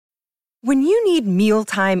When you need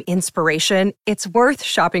mealtime inspiration, it's worth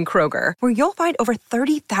shopping Kroger, where you'll find over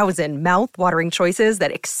 30,000 mouth-watering choices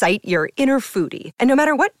that excite your inner foodie. And no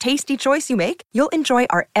matter what tasty choice you make, you'll enjoy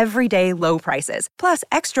our everyday low prices, plus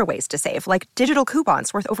extra ways to save, like digital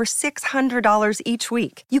coupons worth over $600 each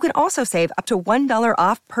week. You can also save up to $1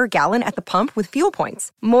 off per gallon at the pump with fuel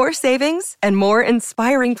points. More savings and more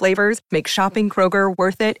inspiring flavors make shopping Kroger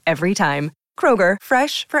worth it every time. Kroger,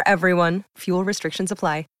 fresh for everyone. Fuel restrictions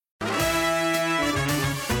apply.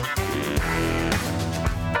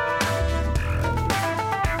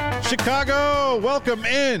 Chicago, welcome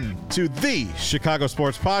in to the Chicago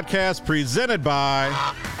Sports Podcast presented by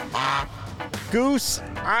Goose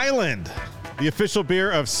Island, the official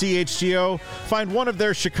beer of CHGO. Find one of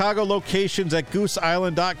their Chicago locations at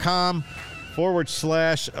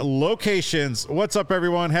gooseisland.com/locations. What's up,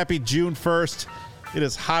 everyone? Happy June 1st. It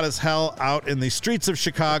is hot as hell out in the streets of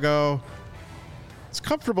Chicago. It's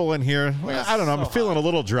comfortable in here. I don't know. I'm feeling a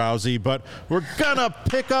little drowsy, but we're going to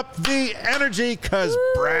pick up the energy because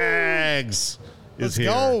Braggs is here.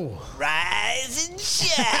 Let's go. Rise and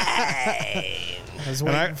shine. I was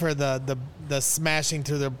waiting for the smashing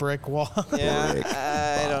through the brick wall.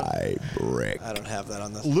 Yeah, Brick. I don't have that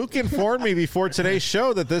on this. Luke informed me before today's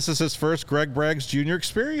show that this is his first Greg Braggs Jr.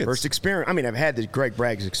 experience. First experience. I mean, I've had the Greg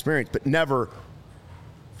Braggs experience, but never in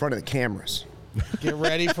front of the cameras. Get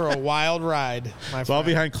ready for a wild ride, my It's all friend.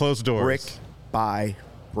 behind closed doors. Brick by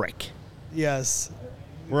brick. Yes.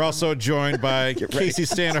 We're also joined by Casey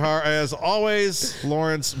Standahar, as always,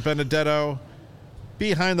 Lawrence Benedetto,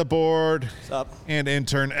 behind the board, What's up? and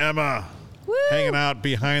intern Emma, hanging out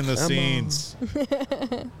behind the scenes.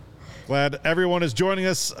 Glad everyone is joining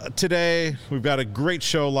us today. We've got a great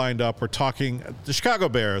show lined up. We're talking the Chicago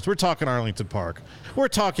Bears. We're talking Arlington Park. We're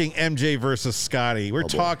talking MJ versus Scotty. We're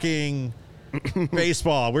talking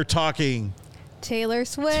baseball. We're talking Taylor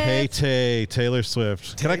Swift. Taylor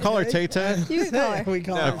Swift. Can I call her Tay-Tay? You can call her. We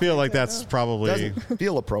call I her. feel like that's probably Doesn't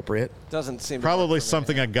feel appropriate. Doesn't seem probably to work for me.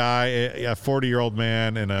 something a guy, a 40-year-old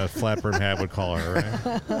man in a flat brim hat would call her,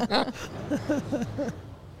 right?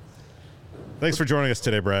 Thanks for joining us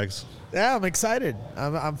today, Braggs. Yeah, I'm excited.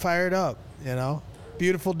 I'm fired up, you know.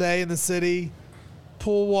 Beautiful day in the city.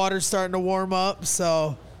 Pool water's starting to warm up,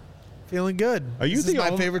 so feeling good. Are you This is the my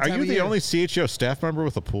only, favorite are time you of the year. only CHGO staff member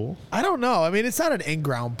with a pool? I don't know. I mean, it's not an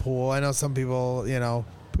in-ground pool. I know some people,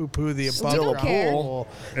 poo-poo the above Still a ground pool. pool.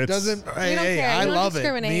 It's- Doesn't. Hey, don't care. I We don't love it.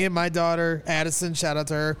 discriminate. Me and my daughter Addison, shout out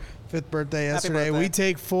to her, 5th birthday yesterday. birthday. We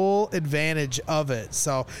take full advantage of it.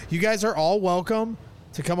 So you guys are all welcome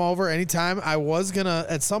to come over anytime. I was gonna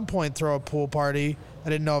at some point throw a pool party. I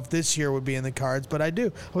didn't know if this year would be in the cards, but I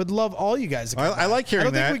do. I would love all you guys to come. I like hearing I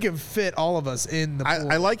don't that. think we can fit all of us in the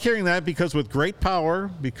pool. I like hearing that because with great power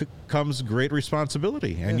comes great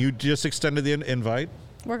responsibility. And you just extended the invite.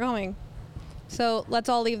 We're going. So let's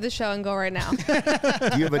all leave the show and go right now.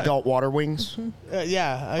 Do you have adult water wings?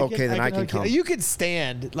 Yeah. Okay, then I can hook you- come. You could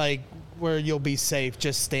stand like where you'll be safe,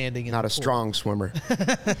 just standing in Not the a pool. strong swimmer.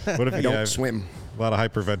 What if I you don't have swim. a lot of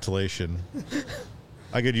hyperventilation?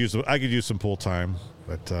 I could use some pool time,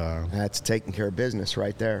 but That's taking care of business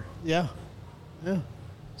right there. Yeah. Yeah.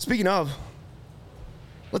 Speaking of,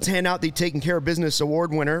 let's hand out the Taking Care of Business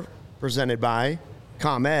Award winner presented by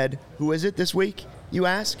ComEd. Who is it this week, you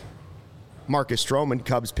ask? Marcus Stroman,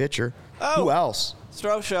 Cubs pitcher. Oh. Who else?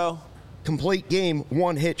 Stroh Show. Complete game,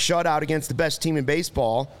 one-hit shutout against the best team in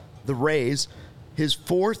baseball, the Rays. His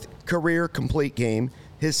 4th career complete game,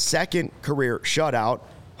 his 2nd career shutout,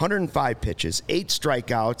 105 pitches, 8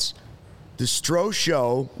 strikeouts. The Stroh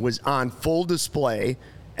Show was on full display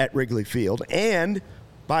at Wrigley Field. And,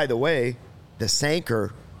 by the way, the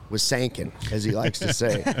Sanker was sankin', as he likes to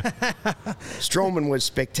say. Stroman was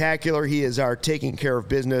spectacular. He is our Taking Care of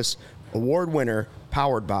Business Award winner,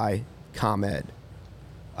 powered by ComEd.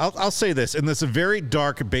 I'll say this. In this very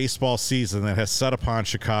dark baseball season that has set upon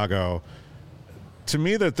Chicago, to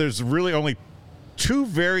me that there's really only 2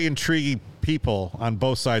 very intriguing people on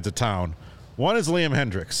both sides of town. One is Liam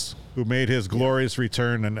Hendricks, who made his glorious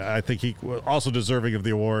return, and I think he was also deserving of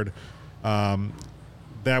the award.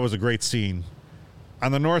 That was a great scene.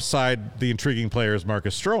 On the north side, the intriguing player is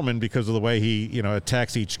Marcus Stroman because of the way he,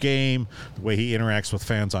 attacks each game, the way he interacts with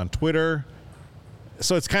fans on Twitter.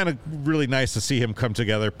 So it's kind of really nice to see him come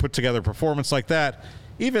together, put together a performance like that,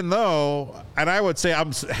 even though, and I would say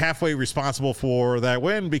I'm halfway responsible for that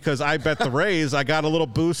win because I bet the Rays. I got a little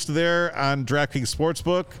boost there on DraftKings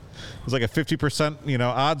Sportsbook. It was like a 50%,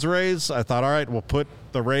 odds raise. I thought, all right, we'll put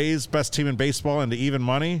the Rays, best team in baseball, into even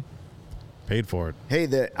money. Paid for it. Hey,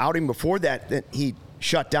 the outing before that he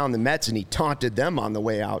shut down the Mets and he taunted them on the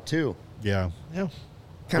way out, too. Yeah. Yeah.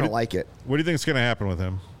 Kind of like it. What do you think is going to happen with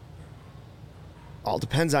him? All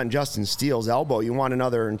depends on Justin Steele's elbow. You want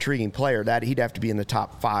another intriguing player. That he'd have to be in the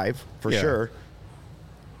top 5 for sure.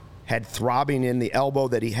 Had throbbing in the elbow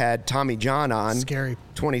that he had Tommy John on. Scary.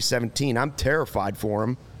 2017. I'm terrified for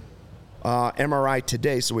him. MRI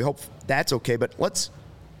today, so we hope that's okay. But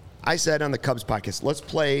I said on the Cubs podcast, let's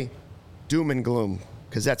play doom and gloom,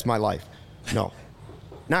 because that's my life. No.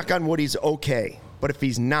 Knock on wood, he's okay. But if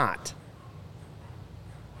he's not,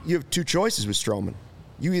 you have 2 choices with Stroman.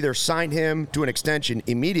 You either sign him to an extension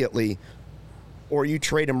immediately, or you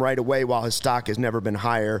trade him right away while his stock has never been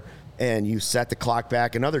higher, and you set the clock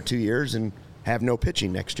back another 2 years and have no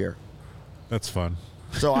pitching next year. That's fun.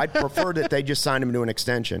 So I'd prefer that they just sign him to an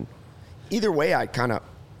extension. Either way, I'd kind of,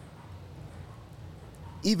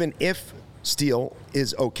 even if Steele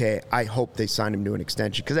is okay, I hope they sign him to an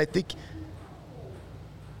extension, because I think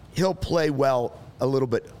he'll play well a little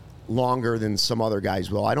bit longer than some other guys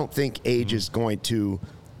will. I don't think age is going to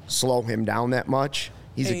slow him down that much.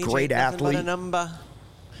 He's a great athlete. But a number.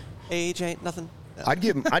 Age ain't nothing. I'd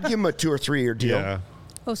give him a 2 or 3 year deal. Yeah.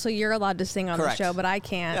 Oh, so you're allowed to sing on Correct. the show, but I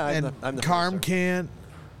can't. Yeah, And the Carm producer. can't.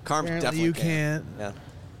 Carm Apparently definitely you can't. can't. Yeah.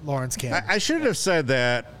 Lawrence can't. I should have said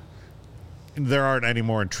that there aren't any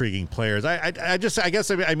more intriguing players. I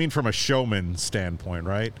guess I mean from a showman standpoint,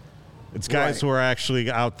 right? It's guys Right. who are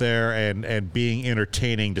actually out there and being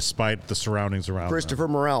entertaining despite the surroundings around Christopher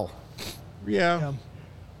Morel, them. Yeah,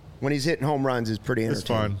 when he's hitting home runs, is pretty it's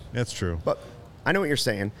entertaining. fun. That's true. But I know what you're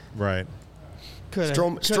saying. Right.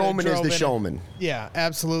 Stroman is the showman. Yeah,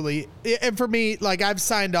 absolutely. And for me, like, I've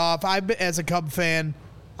signed off. As a Cub fan,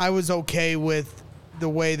 I was okay with the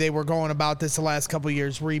way they were going about this the last couple of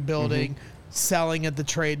years, rebuilding, selling at the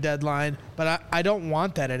trade deadline. But I don't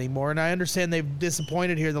want that anymore. And I understand they've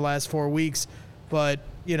disappointed here the last 4 weeks. But,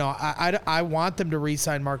 you know, I want them to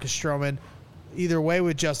re-sign Marcus Stroman. Either way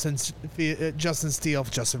with Justin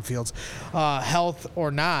Fields, health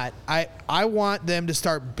or not, I want them to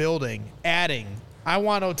start building, adding. I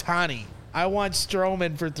want Ohtani. I want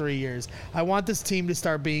Stroman for 3 years. I want this team to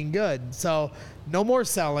start being good. So no more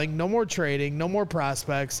selling, no more trading, no more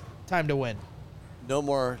prospects. Time to win. No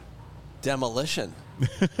more demolition.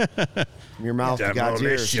 From your mouth to God's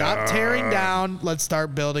ears. Stop tearing down. Let's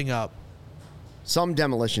start building up. Some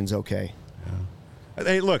demolition's okay.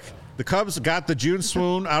 Hey, look, the Cubs got the June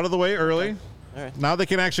swoon out of the way early. All right. Now they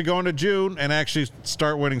can actually go into June and actually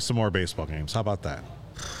start winning some more baseball games. How about that?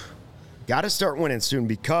 Got to start winning soon,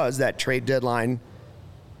 because that trade deadline,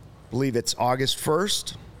 I believe it's August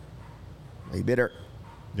 1st. They better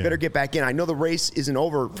get back in. I know the race isn't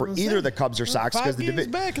over for either the Cubs or Sox, because the games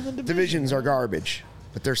back in the division. divisions are garbage.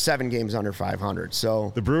 But they're 7 games under 500.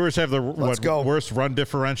 So The Brewers have the go. worst run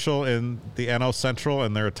differential in the NL Central,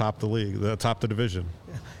 and they're atop the league, atop the division.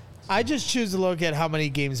 I just choose to look at how many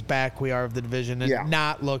games back we are of the division and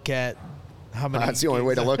not look at how many. that's the only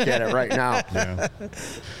way to look at it right now. Yeah.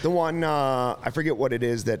 The one, I forget what it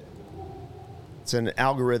is, that it's an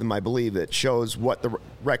algorithm, I believe, that shows what the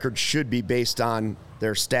record should be based on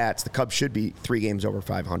their stats. The Cubs should be 3 games over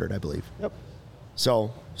 500, I believe. Yep.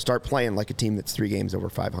 So start playing like a team that's 3 games over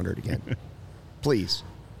 500 again. Please.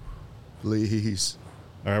 Please.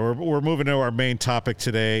 All right, we're moving to our main topic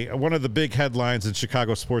today. One of the big headlines in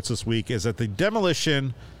Chicago sports this week is that the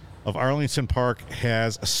demolition of Arlington Park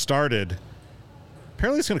has started.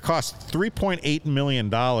 Apparently it's going to cost $3.8 million,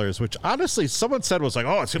 which honestly someone said was like,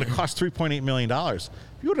 oh, it's going to cost $3.8 million. If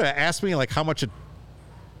you would have asked me like how much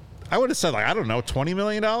I would have said like, I don't know, $20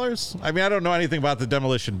 million. I mean, I don't know anything about the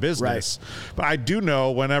demolition business, but I do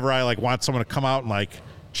know whenever I like want someone to come out and like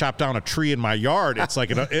chop down a tree in my yard, it's like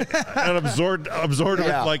an absorbed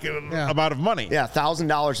like amount of money. Yeah,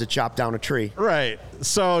 $1,000 to chop down a tree. Right.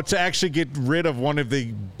 So to actually get rid of one of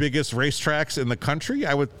the biggest racetracks in the country,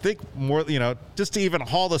 I would think more, just to even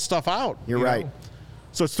haul the stuff out. You're right.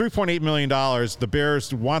 So it's $3.8 million. The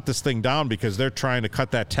Bears want this thing down because they're trying to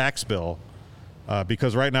cut that tax bill.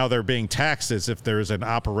 Because right now they're being taxed as if there's an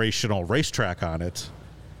operational racetrack on it.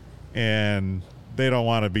 And they don't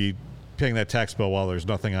want to be paying that tax bill while there's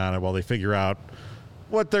nothing on it, while they figure out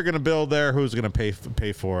what they're going to build there, who's going to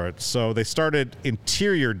pay for it. So they started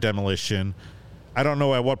interior demolition. I don't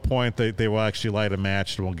know at what point they will actually light a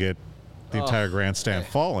match and we'll get the entire grandstand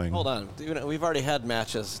falling. Hold on. We've already had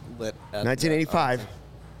matches lit at 1985.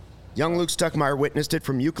 Young Luke Stuckmeyer witnessed it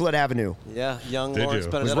from Euclid Avenue. Yeah, young Did Lawrence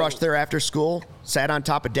you? Benedetto. Was rushed there after school, sat on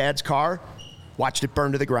top of Dad's car, watched it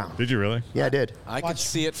burn to the ground. Did you really? Yeah, I did. I could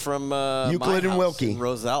see it from Euclid my and house Wilkie. in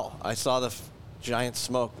Roselle. I saw the giant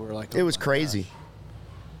smoke. We were like, It was oh my crazy. gosh.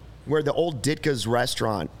 Where the old Ditka's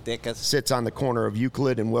restaurant Ditka's. sits on the corner of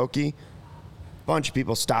Euclid and Wilkie, a bunch of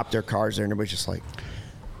people stopped their cars there, and everybody's just like,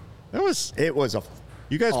 That was it was a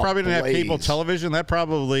You guys probably didn't have cable blaze. television. That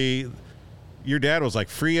probably, your dad was like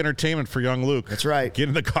free entertainment for young Luke. That's right. Get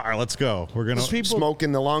in the car. Let's go. We're going to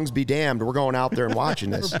Smoking the lungs be damned. We're going out there and watching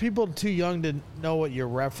this. For people too young to know what you're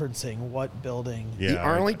referencing, what building? Yeah, The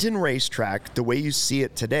Arlington racetrack, the way you see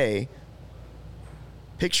it today,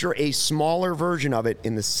 picture a smaller version of it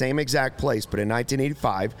in the same exact place. But in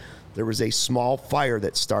 1985, there was a small fire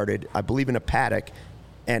that started, I believe, in a paddock,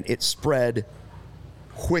 and it spread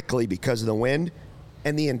quickly because of the wind,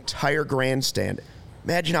 and the entire grandstand,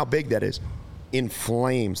 imagine how big that is, in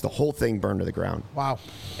flames. The whole thing burned to the ground. Wow.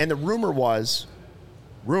 And the rumor,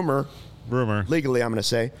 legally I'm going to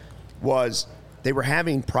say, was they were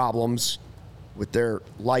having problems with their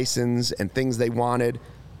license and things they wanted.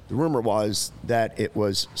 The rumor was that it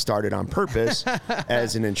was started on purpose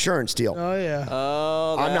as an insurance deal. Oh, yeah.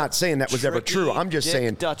 I'm not saying that was ever true. I'm just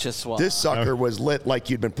saying this sucker was lit like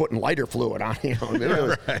you'd been putting lighter fluid on.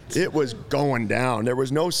 It was going down. There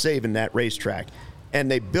was no saving that racetrack.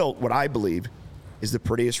 And they built what I believe is the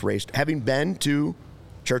prettiest race. Having been to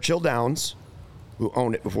Churchill Downs, who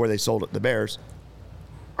owned it before they sold it to the Bears,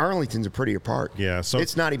 Arlington's a prettier park. Yeah, so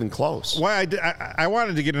it's not even close. Why I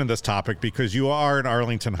wanted to get into this topic because you are an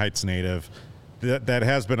Arlington Heights native. That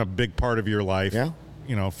has been a big part of your life. Yeah.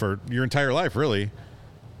 You know, for your entire life, really.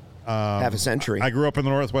 Half a century. I grew up in the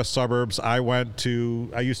northwest suburbs. I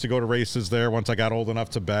used to go to races there once I got old enough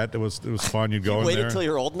to bet. It was fun. You'd go in there. Wait until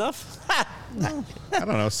you're old enough? I don't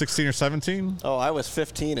know, 16 or 17? Oh, I was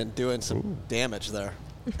 15 and doing some damage there.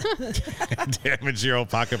 Damage your old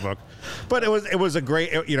pocketbook. But it was a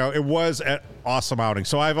great, it was an awesome outing.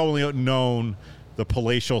 So I've only known the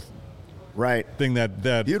palatial thing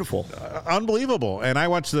that beautiful, unbelievable. And I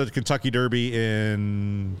went to the Kentucky Derby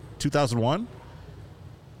in 2001,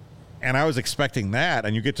 and I was expecting that.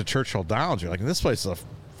 And you get to Churchill Downs, you're like, this place is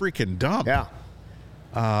a freaking dump.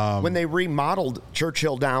 Yeah. When they remodeled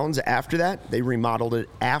Churchill Downs after that, they remodeled it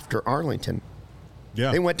after Arlington.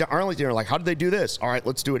 Yeah. They went to Arlington and were like, how did they do this? All right,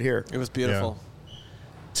 let's do it here. It was beautiful. Yeah.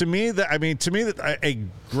 To me, a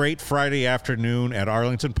great Friday afternoon at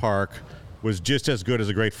Arlington Park was just as good as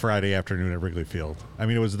a great Friday afternoon at Wrigley Field. I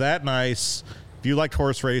mean, it was that nice. If you liked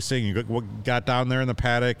horse racing, you got down there in the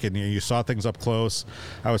paddock and you saw things up close.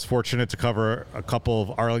 I was fortunate to cover a couple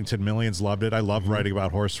of Arlington Millions. Loved it. I love writing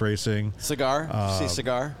about horse racing. Cigar? Did you see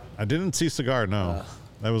Cigar? I didn't see Cigar, no.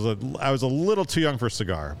 I was a little too young for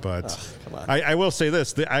Cigar, but come on. I will say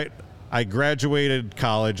this. I graduated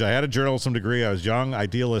college. I had a journalism degree. I was young,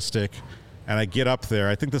 idealistic, and I get up there.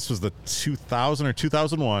 I think this was the 2000 or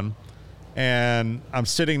 2001, and I'm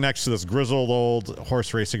sitting next to this grizzled old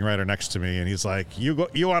horse racing writer next to me, and he's like, you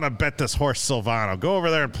want to bet this horse Silvano. Go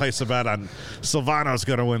over there and place a bet on Silvano's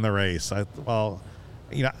going to win the race. I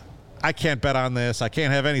can't bet on this. I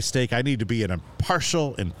can't have any stake. I need to be an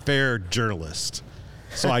impartial and fair journalist.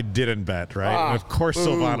 So I didn't bet, right? And of course,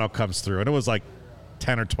 Silvano comes through, and it was like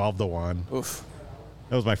 10 or 12 to 1. Oof.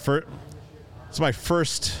 That was my first. It's my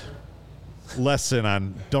first lesson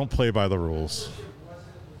on don't play by the rules.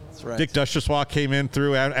 That's right. Dick Duchossois came in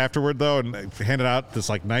through afterward though and handed out this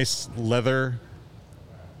like nice leather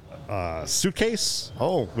suitcase.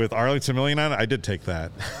 With Arlington Million on it. I did take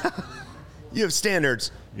that. You have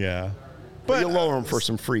standards. Yeah, but you lower them for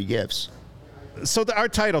some free gifts. So our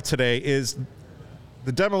title today is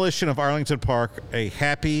the demolition of Arlington Park, a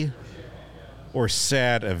happy or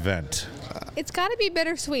sad event. It's got to be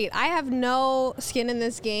bittersweet. I have no skin in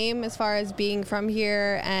this game as far as being from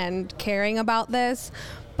here and caring about this,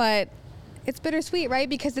 but it's bittersweet, right?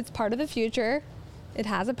 Because it's part of the future. It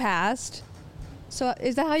has a past. So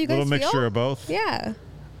is that how you guys feel? A little mixture of both. Yeah.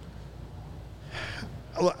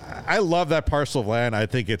 I love that parcel of land. I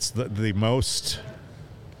think it's the most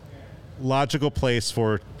logical place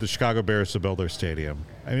for the Chicago Bears to build their stadium.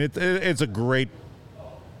 I mean, it's a great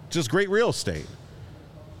real estate.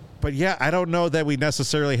 But yeah, I don't know that we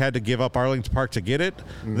necessarily had to give up Arlington Park to get it.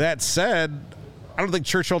 That said, I don't think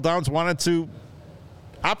Churchill Downs wanted to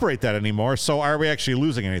operate that anymore. So are we actually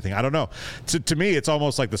losing anything? I don't know. To me, it's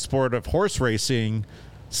almost like the sport of horse racing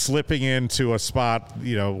slipping into a spot,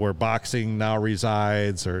 where boxing now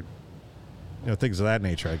resides, or things of that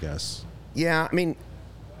nature, I guess. Yeah, I mean,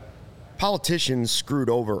 politicians screwed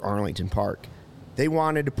over Arlington Park. They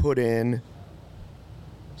wanted to put in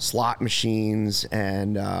slot machines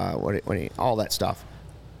and all that stuff.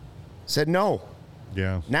 Said no.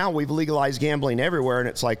 Yeah. Now we've legalized gambling everywhere, and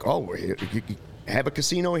it's like, you have a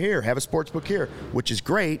casino here, have a sports book here, which is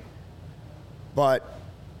great, but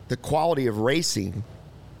the quality of racing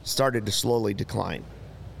started to slowly decline.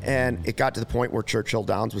 And it got to the point where Churchill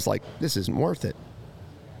Downs was like, this isn't worth it.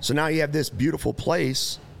 So now you have this beautiful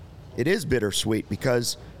place. It is bittersweet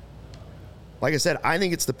because like I said, I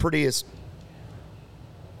think it's the prettiest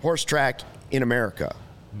horse track in America.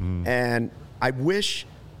 And I wish,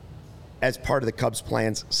 as part of the Cubs'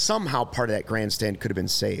 plans, somehow part of that grandstand could have been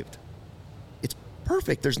saved. It's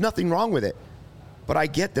perfect. There's nothing wrong with it. But I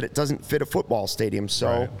get that it doesn't fit a football stadium,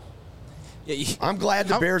 so I'm glad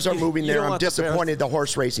the Bears are moving there. I'm disappointed the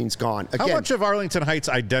horse racing's gone. Again, how much of Arlington Heights'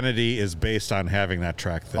 identity is based on having that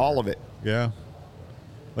track there? all of it. Yeah.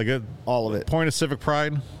 All of it. Point of civic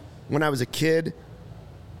pride? When I was a kid,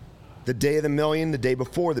 the day of the million, the day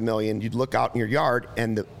before the million, you'd look out in your yard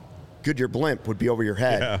and the Goodyear blimp would be over your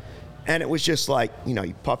head. Yeah. And it was just like,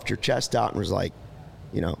 you puffed your chest out and was like,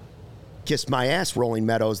 kiss my ass, Rolling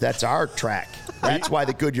Meadows. That's our track. That's why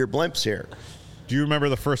the Goodyear blimp's here. Do you remember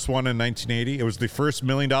the first one in 1980? It was the first $1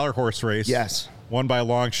 million horse race. Yes. Won by a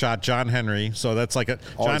long shot, John Henry. So that's like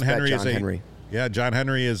Always bet John Henry. Yeah, John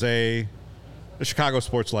Henry is a Chicago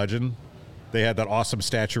sports legend. They had that awesome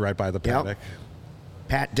statue right by the paddock.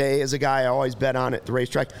 Pat Day is a guy I always bet on at the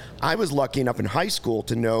racetrack. I was lucky enough in high school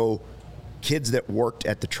to know kids that worked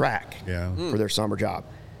at the track for their summer job.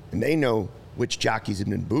 And they know which jockeys had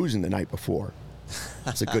been boozing the night before.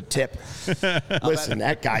 That's a good tip. Listen,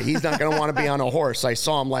 that guy, he's not going to want to be on a horse. I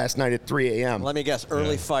saw him last night at 3 a.m. Let me guess,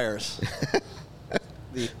 early fires.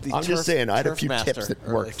 I'm just saying, I had a few tips that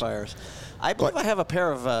early worked. Fires. I believe I have a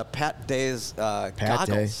pair of Pat Day's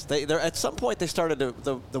goggles. They're at some point they started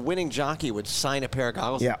the winning jockey would sign a pair of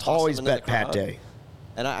goggles. Yeah, and toss always them into bet the Pat crowd. Day.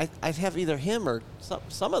 And I have either him or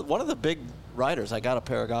one of the big riders. I got a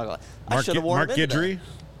pair of goggles. I should have worn Mark them into Guidry? that.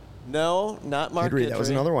 No, not Mark Guidry. That was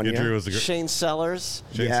another one. Guidry was a good. Shane Sellers.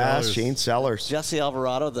 Shane Sellers. Jesse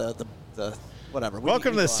Alvarado. The whatever.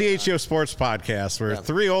 Welcome to the CHO Sports Podcast, where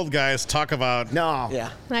three old guys talk about Yeah.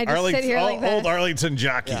 I just sit here like this. old Arlington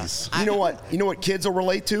jockeys. You know what? You know what kids will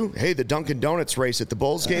relate to? Hey, the Dunkin' Donuts race at the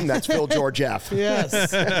Bulls game. That's Phil George F. Yes.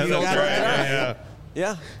 That's right.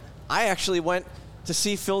 Yeah. I actually went to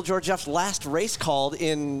see Phil George F's last race called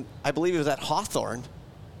in, I believe it was at Hawthorne.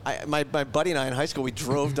 My buddy and I in high school, we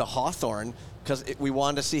drove to Hawthorne because we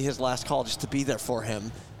wanted to see his last call just to be there for him.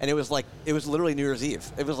 And it was literally New Year's Eve.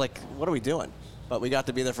 It was like, what are we doing? But we got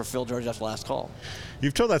to be there for Phil George F's last call.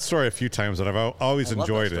 You've told that story a few times, and I've always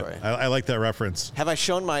enjoyed it. I like that reference. Have I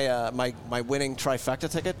shown my winning trifecta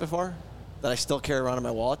ticket before that I still carry around in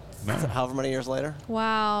my wallet however many years later?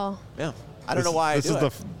 Wow. Yeah. I don't know why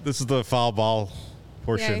this is the foul ball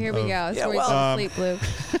portion. Yeah, here we go. It's where you well, sleep, Luke.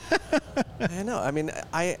 I know. I mean,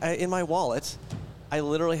 I in my wallet, I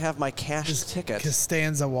literally have my cash ticket.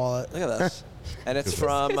 Costanza wallet. Look at this. And it's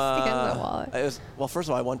from. Costanza wallet. Well, first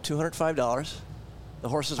of all, I won $205. The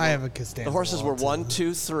horses. I have a Costanza The horses were wallet, 1,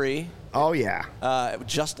 2, 3. Oh, yeah.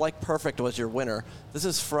 Just Like Perfect was your winner. This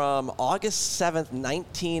is from August 7th,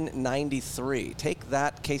 1993. Take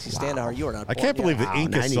that, Casey Standauer. You are not. I can't believe the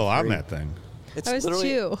ink is still on 93. that thing. It's I was literally,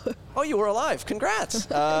 2. Oh, you were alive. Congrats.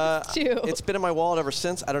 2. It's been in my wallet ever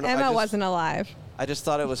since. I don't know. Emma wasn't alive. I just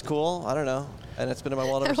thought it was cool. I don't know. And it's been in my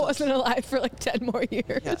wallet ever I since. wasn't alive for like 10 more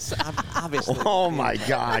years. Yes, obviously. Oh, my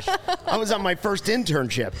gosh. I was on my first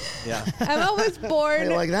internship. Yeah. Emma was born. How do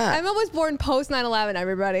you like that? Emma was born post 9/11.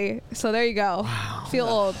 Everybody. So there you go. Wow. Feel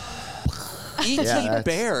old. E.T.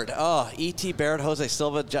 Baird. Oh, E.T. Baird, Jose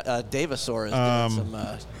Silva, Davisaur is doing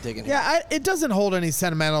some digging here. Yeah, it doesn't hold any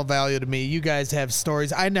sentimental value to me. You guys have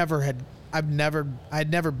stories. I'd never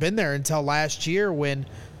been there until last year when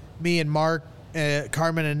me and Mark,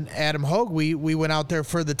 Carmen, and Adam Hogue, we went out there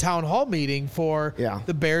for the town hall meeting for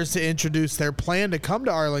the Bears to introduce their plan to come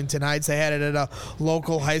to Arlington Heights. They had it at a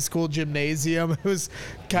local high school gymnasium. It was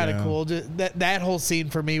kind of cool. That whole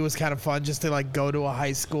scene for me was kind of fun, just to like go to a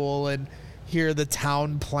high school and hear the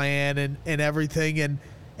town plan and everything. And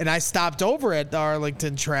I stopped over at the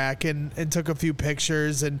Arlington track and took a few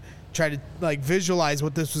pictures and tried to like visualize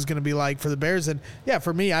what this was going to be like for the Bears. And yeah,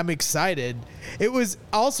 for me, I'm excited. It was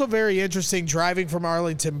also very interesting driving from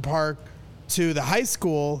Arlington Park to the high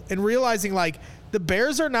school and realizing like the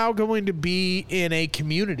Bears are now going to be in a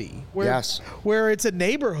community where it's a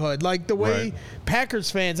neighborhood. Like the way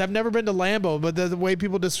Packers fans, I've never been to Lambeau, but the way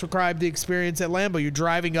people describe the experience at Lambeau, you're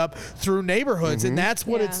driving up through neighborhoods, and that's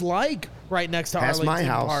what it's like right next to Arlington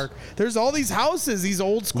Park. There's all these houses, these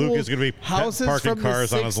old school Luke is going to be houses parking from cars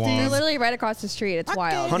the 60s. on his lawn. They're literally right across the street. It's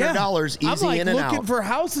wild. $100 easy I'm like in and looking out. for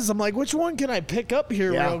houses. I'm like, which one can I pick up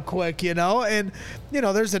here real quick, you know? And, you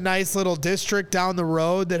know, there's a nice little district down the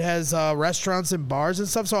road that has restaurants and bars and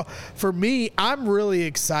stuff. So for me, I'm really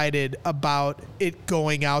excited about it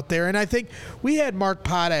going out there. And I think we had Mark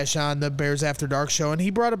Potash on the Bears After Dark show, and he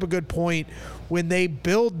brought up a good point. When they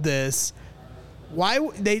build this, why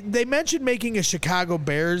they mentioned making a Chicago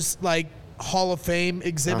Bears like Hall of Fame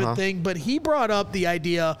exhibit thing, but he brought up the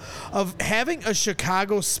idea of having a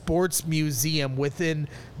Chicago sports museum within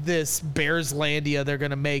this Bearslandia they're going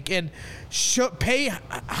to make and pay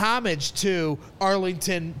homage to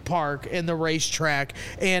Arlington Park and the racetrack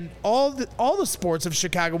and all the sports of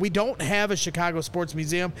Chicago. We don't have a Chicago sports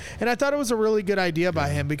museum, and I thought it was a really good idea by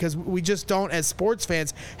him because we just don't, as sports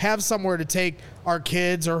fans, have somewhere to take our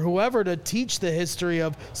kids or whoever to teach the history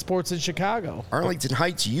of sports in Chicago. Arlington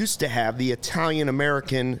Heights used to have the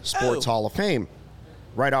Italian-American Sports Hall of Fame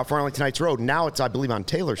right off Arlington Heights Road. Now it's, I believe, on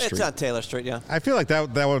Taylor Street. It's on Taylor Street, yeah. I feel like that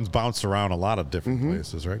one's bounced around a lot of different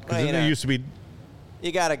places, right? Because it used to be.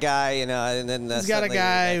 You got a guy, and then he's got a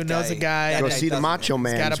guy who knows a guy. Go see the Macho He's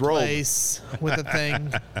Man's got a robe. place with a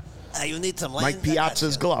thing. You need some Mike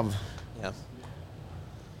Piazza's glove. Yeah.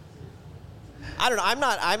 I don't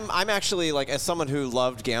know. I'm actually, like, as someone who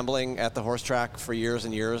loved gambling at the horse track for years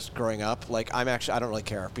and years growing up, like, I don't really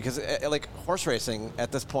care because, like, horse racing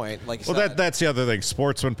at this point, like you said. That's the other thing.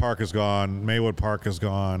 Sportsman Park is gone. Maywood Park is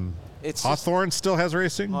gone. Hawthorne still has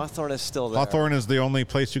racing? Hawthorne is still there. Hawthorne is the only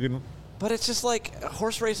place you can. But it's just like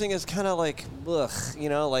horse racing is kind of like, ugh,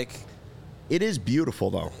 like. It is beautiful,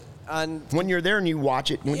 though. When you're there and you watch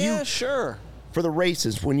it. Sure. For the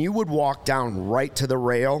races, when you would walk down right to the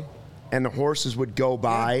rail and the horses would go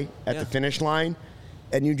by at the finish line,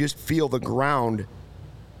 and you just feel the ground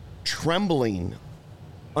trembling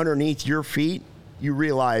underneath your feet, you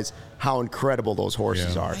realize how incredible those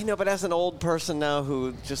horses are. I know, but as an old person now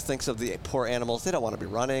who just thinks of the poor animals, they don't want to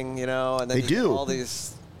be running, and then they do. All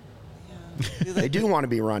these. They do want to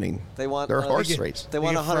be running. They want their horse race. They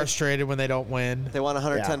get frustrated when they don't win. They want a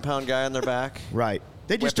 110-pound guy on their back. Right.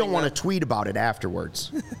 They just don't want to tweet about it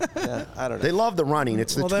afterwards. Yeah, I don't know. They love the running.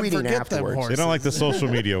 It's the tweeting afterwards. They don't like the social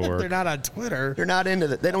media work. They're not on Twitter. They're not into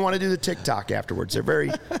that. They don't want to do the TikTok afterwards. They're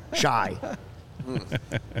very shy.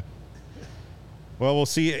 Well, we'll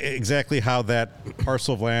see exactly how that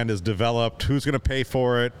parcel of land is developed, who's going to pay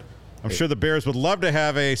for it. I'm sure the Bears would love to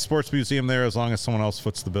have a sports museum there as long as someone else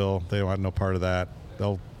foots the bill. They want no part of that.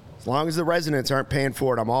 As long as the residents aren't paying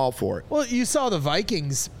for it, I'm all for it. Well, you saw the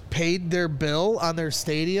Vikings paid their bill on their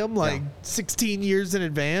stadium 16 years in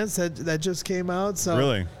advance. That just came out. So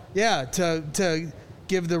really? Yeah, to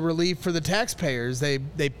give the relief for the taxpayers. They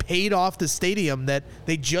paid off the stadium that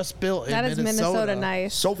they just built in Minnesota. That is Minnesota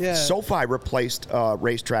nice. SoFi replaced a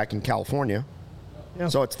racetrack in California. Yeah.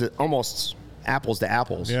 So it's almost apples to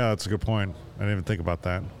apples. Yeah, that's a good point. I didn't even think about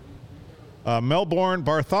that. Melbourne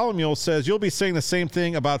Bartholomew says, you'll be saying the same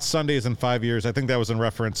thing about Sundays in 5 years. I think that was in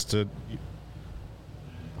reference to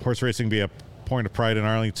horse racing be a point of pride in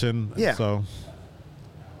Arlington. Yeah. So.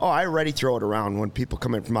 Oh, I already throw it around when people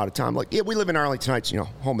come in from out of town. Like, yeah, we live in Arlington Heights,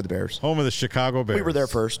 home of the Bears. Home of the Chicago Bears. We were there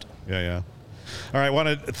first. Yeah. All right, I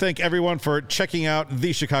want to thank everyone for checking out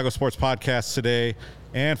the Chicago Sports Podcast today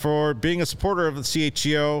and for being a supporter of the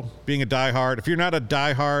CHGO, being a diehard. If you're not a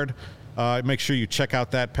diehard, make sure you check out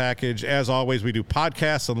that package. As always, we do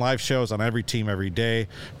podcasts and live shows on every team every day.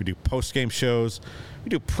 We do post-game shows. We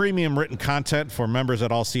do premium written content for members at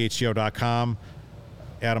allchgo.com.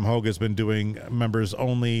 Adam Hogue has been doing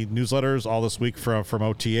members-only newsletters all this week from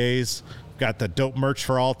OTAs. Got the dope merch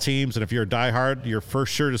for all teams, and if you're a diehard, your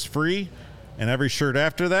first shirt is free, and every shirt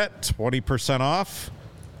after that, 20% off.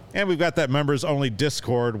 And we've got that members-only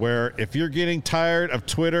Discord where if you're getting tired of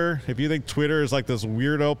Twitter, if you think Twitter is like this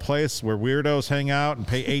weirdo place where weirdos hang out and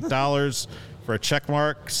pay $8 for a check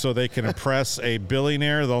mark so they can impress a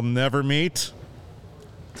billionaire they'll never meet.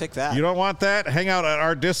 Take that. You don't want that? Hang out at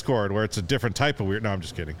our Discord where it's a different type of weird. No, I'm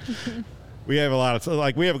just kidding. We have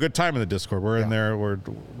we have a good time in the Discord. We're in there. We're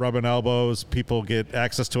rubbing elbows. People get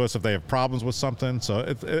access to us if they have problems with something. So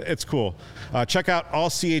it's cool. Check out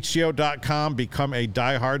allchgo.com. Become a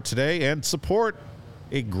diehard today and support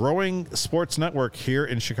a growing sports network here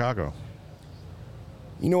in Chicago.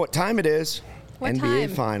 You know what time it is? What NBA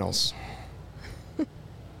time? Finals.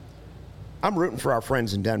 I'm rooting for our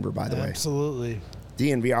friends in Denver, by the way. Absolutely.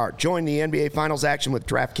 DNVR. Join the NBA Finals action with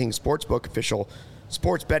DraftKings Sportsbook, official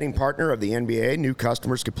sports betting partner of the NBA. New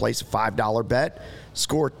customers could place a $5 bet,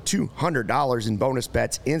 score $200 in bonus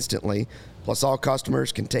bets instantly. Plus, all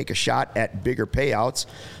customers can take a shot at bigger payouts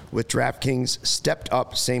with DraftKings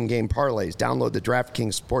stepped-up same-game parlays. Download the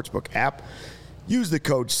DraftKings Sportsbook app. Use the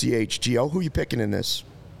code CHGO. Who are you picking in this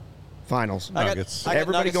Finals? Nuggets. I got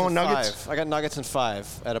Everybody Nuggets going in Nuggets? 5. I got Nuggets in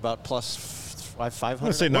 5 at about plus 500. I'm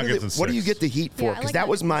going to say Nuggets in 6. What do you get the Heat for? Yeah, I Because like that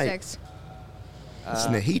was my... Nuggets in 6.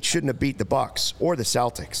 Listen, the Heat shouldn't have beat the Bucks or the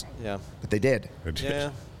Celtics. Yeah. But they did.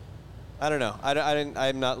 Yeah. I don't know.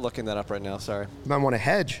 I'm not looking that up right now. Sorry. You might want to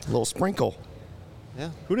hedge, a little sprinkle.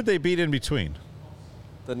 Yeah. Who did they beat in between?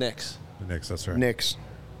 The Knicks. The Knicks, that's right. Knicks.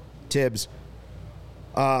 Tibbs.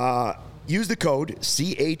 Use the code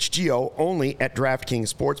CHGO only at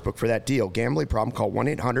DraftKings Sportsbook for that deal. Gambling problem, call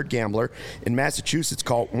 1-800-GAMBLER. In Massachusetts,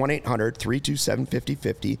 call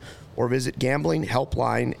 1-800-327-5050 or visit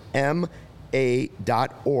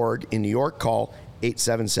gamblinghelplinema.org. In New York, call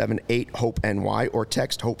 877-8-HOPE-NY or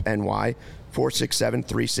text HOPE-NY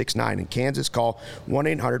 467-369. In Kansas, call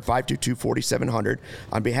 1-800-522-4700.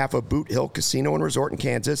 On behalf of Boot Hill Casino and Resort in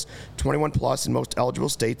Kansas, 21 plus in most eligible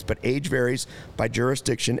states, but age varies by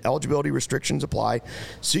jurisdiction. Eligibility restrictions apply.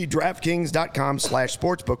 See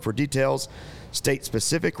DraftKings.com/sportsbook for details.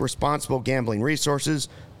 State-specific responsible gambling resources.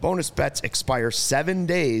 Bonus bets expire 7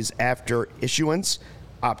 days after issuance.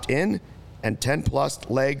 Opt in. And 10-plus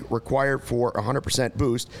leg required for 100%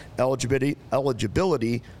 boost.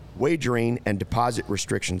 Eligibility, wagering, and deposit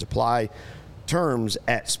restrictions apply. Terms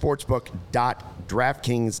at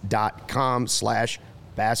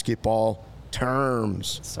sportsbook.draftkings.com/basketball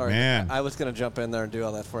terms. Sorry, Man. I was going to jump in there and do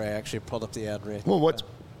all that for you. I actually pulled up the ad read. Well,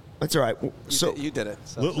 that's all right. You did it.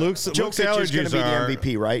 So. Luke's Jokic is allergies going to be are the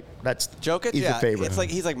MVP, right? Jokic? He's Yeah, the favorite.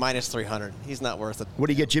 he's like minus 300. He's not worth it. What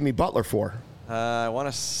do you get Jimmy Butler for? I want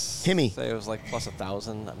to say Himmy. it was like plus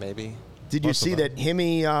 1,000, maybe. Did you see that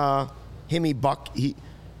Jimmy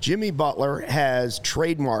Butler has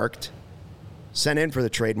sent in for the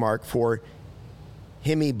trademark for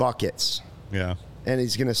Himmy Buckets. Yeah. And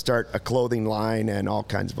he's going to start a clothing line and all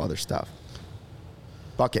kinds of other stuff.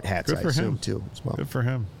 Bucket hats, Good I for assume, him. too. As well. Good for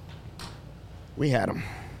him. We had him.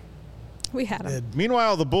 We had him.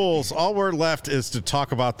 Meanwhile, the Bulls, all we're left is to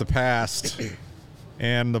talk about the past.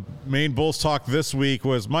 And the main Bulls talk this week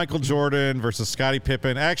was Michael Jordan versus Scottie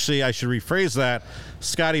Pippen. Actually, I should rephrase that.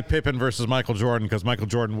 Scottie Pippen versus Michael Jordan, because Michael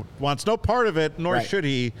Jordan wants no part of it, nor should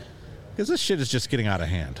he, because this shit is just getting out of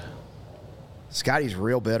hand. Scottie's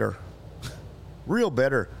real bitter. Real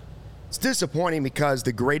bitter. It's disappointing because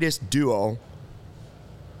the greatest duo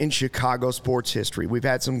in Chicago sports history, we've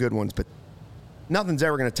had some good ones, but nothing's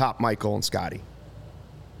ever going to top Michael and Scottie.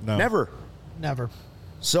 No. Never.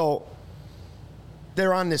 So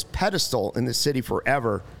they're on this pedestal in the city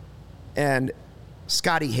forever, and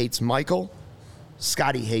Scottie hates Michael.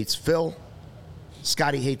 Scottie hates Phil.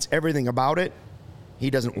 Scottie hates everything about it. He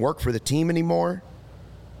doesn't work for the team anymore.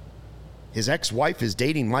 His ex-wife is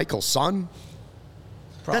dating Michael's son.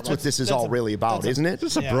 That's what this is all really about, isn't it?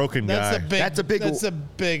 Just a broken guy. That's a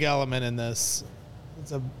big element in this.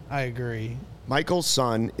 I agree. Michael's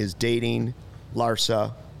son is dating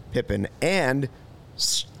Larsa Pippen, and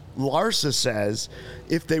Larsa says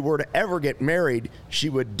if they were to ever get married, she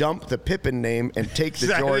would dump the Pippen name and take the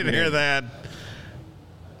Jordan I didn't hear name. that.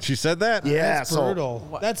 She said that? Yeah, That's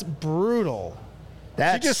brutal. That's brutal.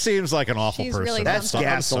 She just seems like an awful She's person. really That's I'm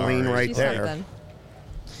gasoline sorry. right She's there. something.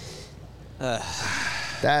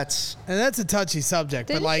 That's a touchy subject.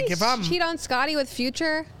 Didn't but like, she if I'm cheat on Scottie with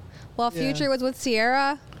Future, while Future was with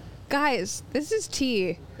Sierra, guys, this is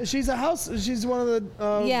tea. she's one of the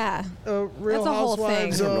Yeah. Real That's a whole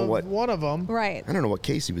Housewives thing. I don't know of what- one of them. Right. I don't know what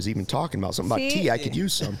Casey was even talking about. Something about See? tea. I could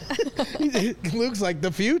use some. Looks like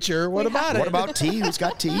the future. What about it? What about tea? Who's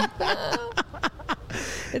got tea?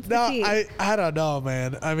 It's No, the tea. I don't know,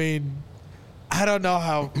 man. I mean, I don't know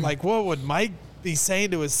how. Like, what would Mike be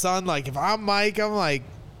saying to his son? Like, if I'm Mike, I'm like,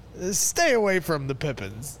 stay away from the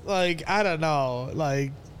Pippins. Like, I don't know.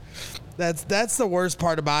 Like, that's the worst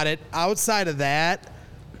part about it. Outside of that,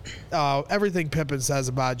 everything Pippen says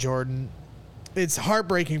about Jordan, it's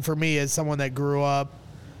heartbreaking for me as someone that grew up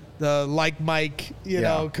the Like Mike, you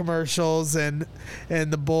know, commercials and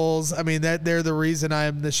the Bulls. I mean, they're the reason I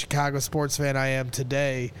am the Chicago sports fan I am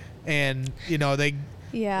today. And you know,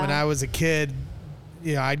 when I was a kid,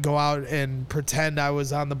 you know, I'd go out and pretend I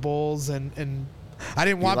was on the Bulls, and I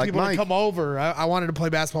didn't want people to come over. I wanted to play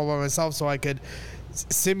basketball by myself so I could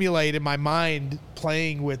simulate in my mind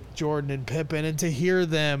playing with Jordan and Pippen, and to hear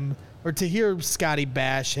Scottie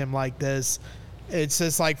bash him like this. It's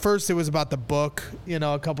just like, first it was about the book, you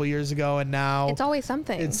know, a couple years ago, and now it's always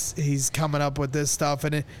something. He's coming up with this stuff,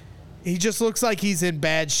 and he just looks like he's in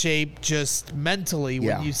bad shape just mentally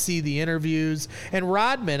when you see the interviews. And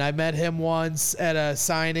Rodman, I met him once at a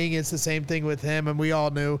signing. It's the same thing with him, and we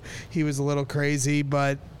all knew he was a little crazy,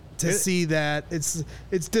 but to see that, it's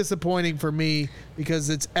disappointing for me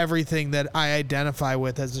because it's everything that I identify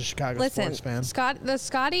with as a Chicago sports fan. The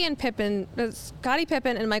Scottie Pippen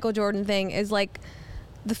and Michael Jordan thing is like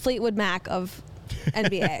the Fleetwood Mac of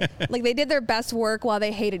NBA. Like, they did their best work while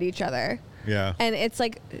they hated each other. Yeah. And it's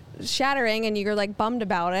like shattering, and you're like bummed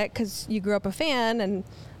about it because you grew up a fan, and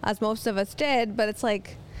as most of us did, but it's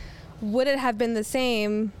like, would it have been the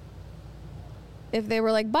same if they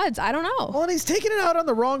were like buds. I don't know. Well, and he's taking it out on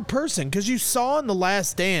the wrong person because you saw in The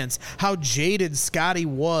Last Dance how jaded Scotty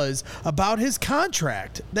was about his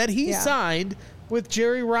contract that he signed with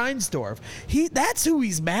Jerry Reinsdorf. That's who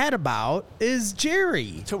he's mad about, is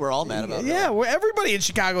Jerry. That's who we're all mad about. Yeah, well, everybody in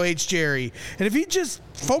Chicago hates Jerry. And if he just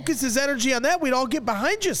focused his energy on that, we'd all get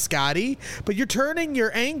behind you, Scotty. But you're turning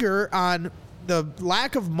your anger on the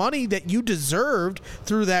lack of money that you deserved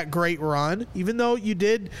through that great run. Even though you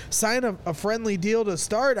did sign a friendly deal to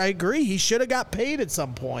start, I agree. He should have got paid at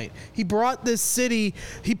some point. He brought this city,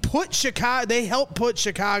 they helped put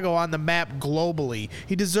Chicago on the map globally.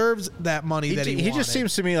 He deserves that money he wanted. He just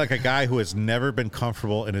seems to me like a guy who has never been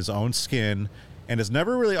comfortable in his own skin and has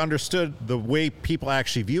never really understood the way people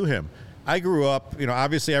actually view him. I grew up,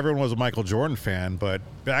 obviously everyone was a Michael Jordan fan, but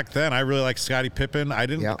back then I really liked Scottie Pippen. I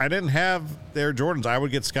didn't have their Jordans. I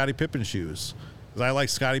would get Scottie Pippen shoes because I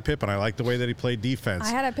liked Scottie Pippen. I liked the way that he played defense. I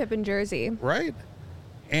had a Pippen jersey. Right.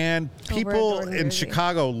 And people in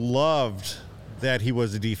Chicago loved that he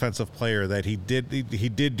was a defensive player, that he did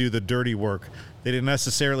do the dirty work. That he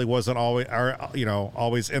necessarily wasn't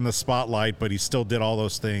always in the spotlight, but he still did all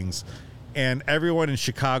those things. And everyone in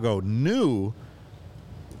Chicago knew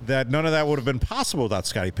that none of that would have been possible without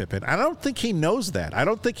Scottie Pippen. I don't think he knows that. I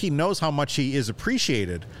don't think he knows how much he is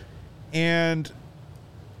appreciated. And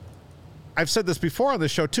I've said this before on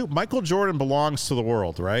this show, too. Michael Jordan belongs to the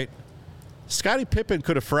world, right? Scottie Pippen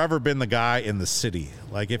could have forever been the guy in the city.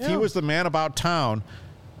 Like, if he was the man about town.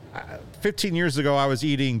 15 years ago, I was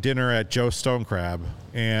eating dinner at Joe Stone Crab,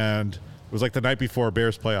 and it was like the night before a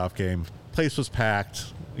Bears playoff game. Place was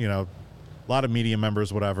packed, a lot of media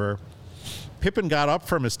members, whatever. Pippen got up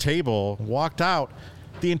from his table, walked out.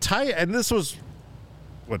 And this was,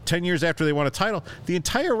 10 years after they won a title? The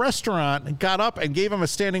entire restaurant got up and gave him a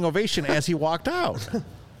standing ovation as he walked out.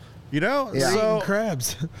 So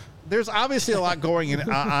crabs. There's obviously a lot going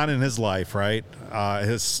on in his life, right?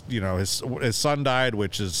 His son died,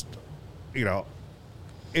 which is,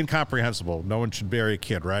 incomprehensible. No one should bury a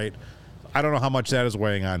kid, right? I don't know how much that is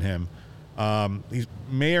weighing on him. He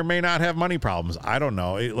may or may not have money problems. I don't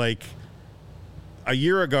know. A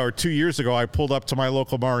year ago or 2 years ago, I pulled up to my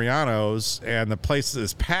local Mariano's, and the place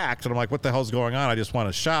is packed, and I'm like, what the hell's going on? I just want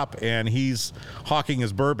to shop, and he's hawking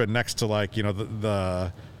his bourbon next to,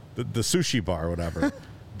 the sushi bar or whatever.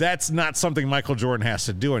 That's not something Michael Jordan has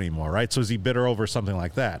to do anymore, right? So is he bitter over something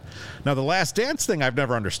like that? Now, the Last Dance thing I've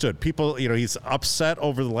never understood. People, he's upset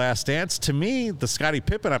over the Last Dance. To me, the Scottie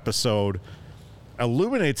Pippen episode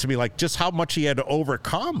illuminates to me, just how much he had to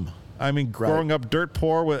overcome. I mean, growing up dirt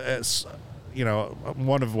poor with...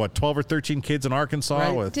 one of 12 or 13 kids in Arkansas.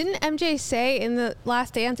 Right. With Didn't MJ say in the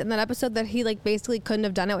Last Dance in that episode that he basically couldn't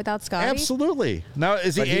have done it without Scotty? Absolutely. Now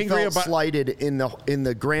is he angry felt about slighted in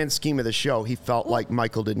the grand scheme of the show? He felt like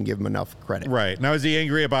Michael didn't give him enough credit. Right. Now is he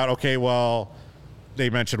angry about they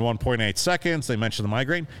mentioned 1.8 seconds, they mentioned the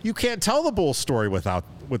migraine. You can't tell the Bulls story without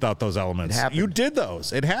those elements. You did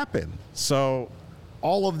those. It happened. So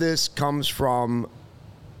all of this comes from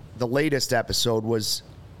the latest episode was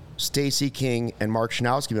Stacey King and Mark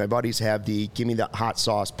Schanowski, my buddies, have the Give Me the Hot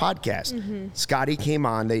Sauce podcast. Mm-hmm. Scotty came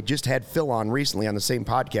on. They just had Phil on recently on the same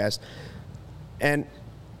podcast. And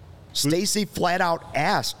Stacey flat out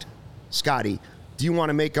asked Scotty, do you want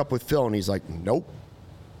to make up with Phil? And he's like, nope.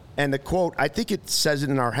 And the quote, I think it says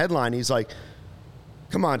it in our headline. He's like,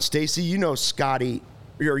 come on, Stacey, you know Scotty,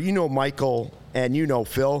 or you know Michael, and you know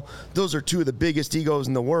Phil. Those are two of the biggest egos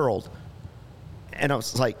in the world. And I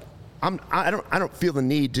was like, I don't feel the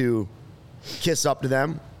need to kiss up to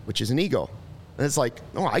them, which is an ego. And it's like,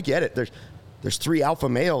 oh, I get it. There's three alpha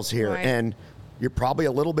males here, right. And you're probably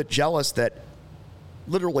a little bit jealous that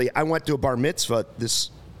literally I went to a bar mitzvah this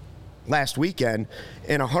last weekend,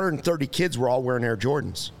 and 130 kids were all wearing Air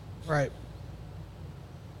Jordans. Right.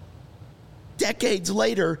 Decades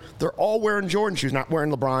later, they're all wearing Jordan shoes, not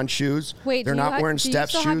wearing LeBron shoes. Wait, they're not wearing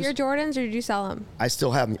Steph's shoes. Do you still have your Jordans, or did you sell them? I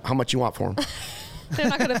still have them. How much you want for them? They're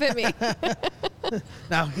not going to fit me.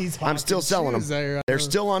 Now I'm still selling them. They're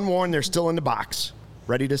still unworn. They're still in the box,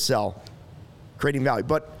 ready to sell, creating value.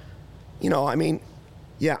 But,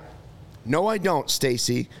 yeah. No, I don't,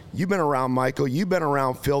 Stacey. You've been around Michael. You've been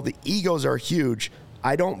around Phil. The egos are huge.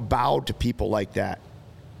 I don't bow to people like that.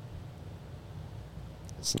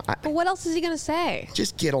 But what else is he going to say?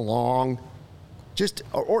 Just get along.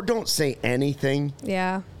 Or don't say anything.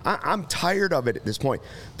 Yeah. I'm tired of it at this point.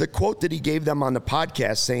 The quote that he gave them on the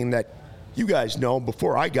podcast saying that, you guys know,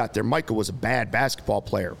 before I got there, Michael was a bad basketball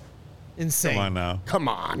player. Insane. Come on now. Come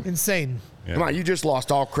on. Insane. Yeah. Come on, you just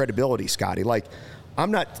lost all credibility, Scotty.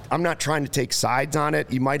 I'm not trying to take sides on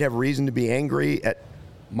it. You might have reason to be angry at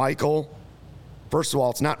Michael. First of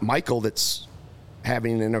all, it's not Michael that's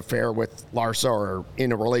having an affair with Larsa or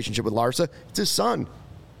in a relationship with Larsa. It's his son.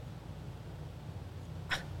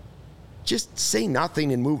 Just say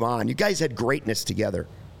nothing and move on. You guys had greatness together.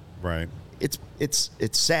 Right. It's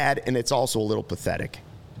sad, and it's also a little pathetic,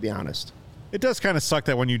 to be honest. It does kind of suck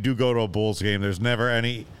that when you do go to a Bulls game, there's never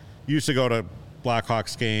any. You used to go to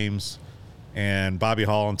Blackhawks games, and Bobby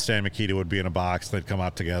Hall and Stan Mikita would be in a box. They'd come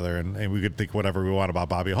out together, and we could think whatever we want about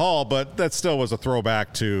Bobby Hall, but that still was a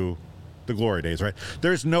throwback to the glory days, right?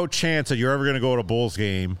 There's no chance that you're ever going to go to a Bulls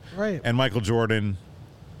game, Right. and Michael Jordan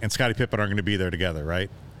and Scottie Pippen are going to be there together, right?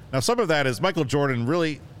 Now, some of that is Michael Jordan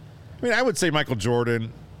really. I mean, I would say Michael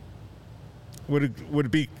Jordan. Would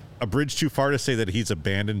it be a bridge too far to say that he's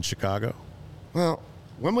abandoned Chicago? Well,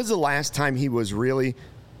 when was the last time he was really?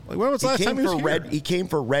 Like, when was the last time he was here? He came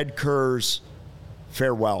for Red Kerr's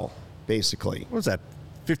farewell, basically. What was that?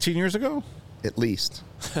 15 years ago? At least.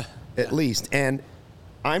 At least. And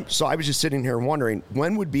I was just sitting here wondering,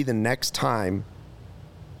 when would be the next time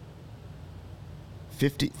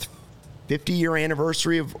 50-year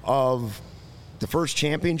anniversary of the first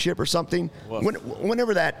championship or something?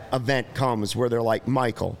 Whenever that event comes where they're like,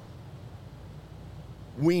 Michael,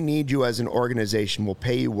 we need you as an organization. We'll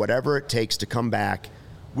pay you whatever it takes to come back.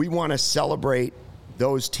 We want to celebrate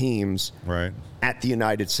those teams Right. at the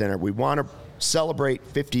United Center. We want to celebrate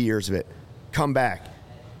 50 years of it. Come back.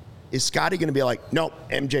 Is Scotty going to be like, nope,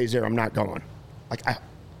 MJ's there, I'm not going? Like,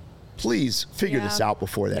 please figure this out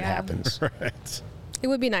before that happens. Right. It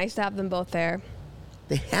would be nice to have them both there.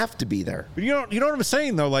 They have to be there. But you know what I'm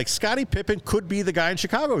saying, though? Like, Scottie Pippen could be the guy in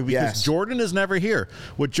Chicago because Yes. Jordan is never here.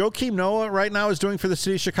 What Joakim Noah right now is doing for the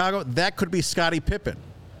city of Chicago, that could be Scottie Pippen.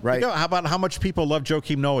 Right. You know, how about how much people love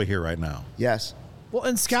Joakim Noah here right now? Yes. Well,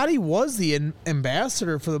 and Scotty was the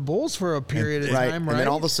ambassador for the Bulls for a period of Right. time, And right? then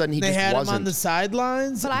all of a sudden he they just had him on wasn't. the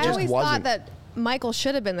sidelines. But I just always wasn't. thought that Michael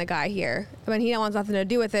should have been the guy here. I mean, he wants nothing to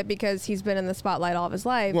do with it because he's been in the spotlight all of his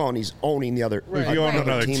life. Well, and he's owning the other. If you own Right.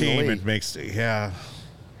 another team in the team, league. it makes, yeah.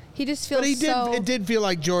 He just feels But he did. so. It did feel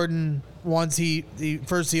like Jordan. Once he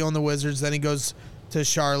first he owned the Wizards, then he goes to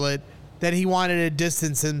Charlotte. Then he wanted to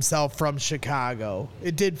distance himself from Chicago.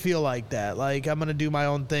 It did feel like that. Like, I'm gonna do my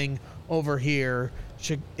own thing over here.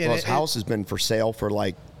 Well, his house has been for sale for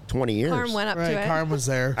like 20 years. Carm went up Right, to it. Carm was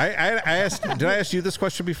there. I asked. Did I ask you this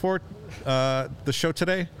question before the show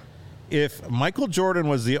today? If Michael Jordan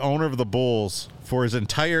was the owner of the Bulls for his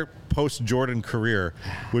entire post-Jordan career,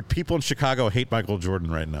 would people in Chicago hate Michael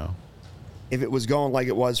Jordan right now? If it was going like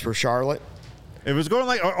it was for Charlotte, If it was going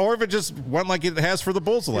like, or if it just went like it has for the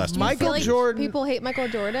Bulls the last Michael I feel like Jordan- people hate Michael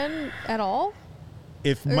Jordan at all.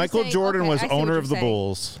 If Or Michael saying- Jordan okay, was I see what owner you're of the saying.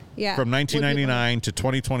 Bulls Yeah. from Would people- 1999 to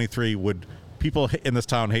 2023, would people in this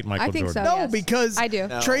town hate Michael I think Jordan? so. No, Yes. because I do.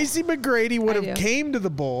 No. Tracy McGrady would I have do. came to the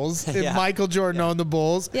Bulls if Yeah. Michael Jordan owned the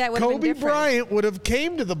Bulls. Yeah, it would have been Kobe different. Bryant would have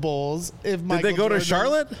came to the Bulls if Michael Did they go to Jordan-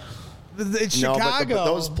 Charlotte? It's no, Chicago. but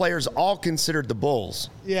those players all considered the Bulls.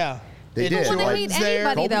 Yeah. They And did. People want to Jordan's hate there.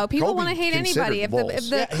 anybody, though. People Kobe want to hate considered anybody. the If the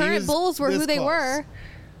Bulls. Yeah, he current was Bulls were who this they close. were,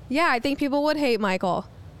 yeah, I think people would hate Michael.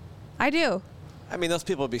 I do. I mean, those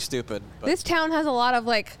people would be stupid. But This town has a lot of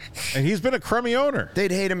like. And he's been a crummy owner.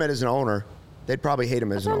 They'd hate him as an owner. They'd probably hate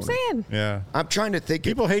him as That's an what I'm owner. saying. Yeah. I'm trying to think.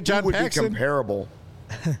 People hate John who would Paxson. be comparable.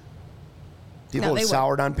 People No, they have would.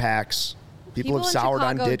 soured on Pax. People have in soured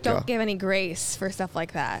on Chicago Ditka. don't give any grace for stuff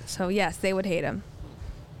like that. So yes, they would hate him.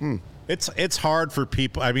 It's hard for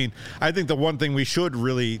people. I mean, I think the one thing we should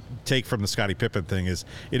really take from the Scottie Pippen thing is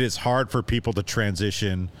it is hard for people to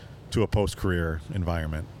transition to a post-career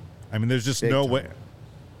environment. I mean, there's just Big no time. way.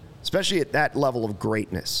 Especially at that level of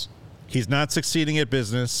greatness. He's not succeeding at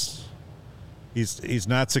business. He's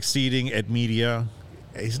not succeeding at media.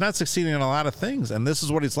 He's not succeeding in a lot of things, and this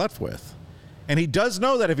is what he's left with. And he does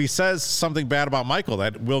know that if he says something bad about Michael,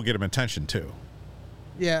 that will get him attention too.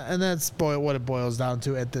 Yeah, and that's what it boils down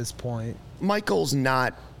to at this point. Michael's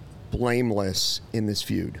not blameless in this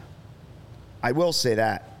feud. I will say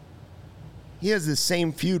that. He has the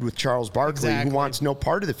same feud with Charles Barkley, Exactly. who wants no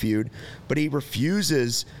part of the feud, but he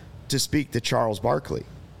refuses to speak to Charles Barkley.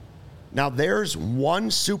 Now, there's one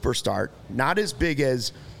superstar, not as big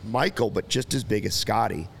as Michael, but just as big as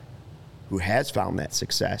Scotty, who has found that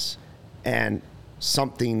success and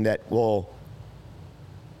something that will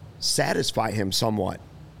satisfy him somewhat.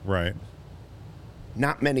 Right.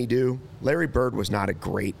 Not many do. Larry Bird was not a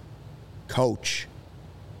great coach.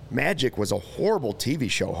 Magic was a horrible TV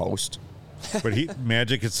show host. But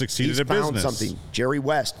Magic has succeeded He's at found business. something. Jerry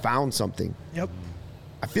West found something. Yep.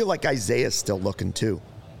 I feel like Isaiah's still looking too.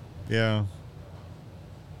 Yeah.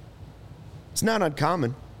 It's not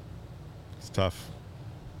uncommon. It's tough.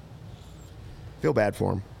 Feel bad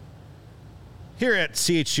for him. Here at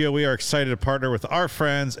CHGO, we are excited to partner with our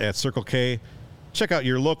friends at Circle K. Check out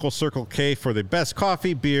your local Circle K for the best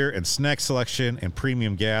coffee, beer, and snack selection and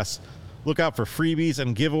premium gas. Look out for freebies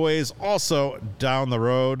and giveaways also down the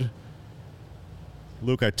road.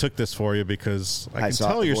 Luke, I took this for you because I can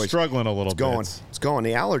tell you're struggling a little bit. It's going.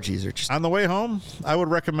 The allergies are just... On the way home, I would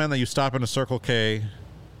recommend that you stop into Circle K.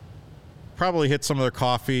 Probably hit some of their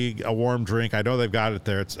coffee, a warm drink. I know they've got it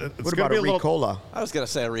there. It's what about a Ricola? I was going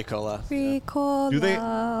to say a Ricola. Ricola. Do they?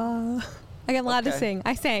 I got allowed to sing.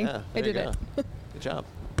 I sang. Yeah, I did it. Good job.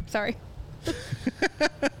 Sorry.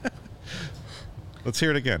 Let's hear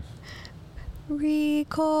it again.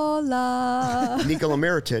 Ricola. Nikola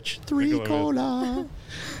Mirotic. Ricola.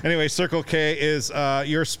 Anyway, Circle K is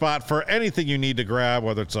your spot for anything you need to grab,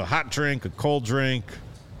 whether it's a hot drink, a cold drink,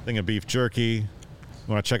 thing of beef jerky.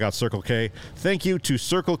 You want to check out Circle K. Thank you to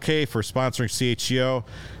Circle K for sponsoring CHGO.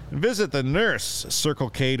 And visit the Nurse Circle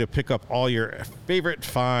K to pick up all your favorite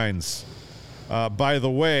finds. By the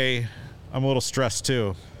way, I'm a little stressed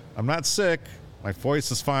too. I'm not sick. My voice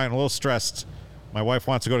is fine. I'm a little stressed. My wife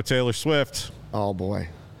wants to go to Taylor Swift. Oh boy.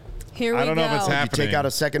 Here we go. I don't know if it's happening. Did you take out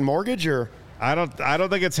a second mortgage or? I don't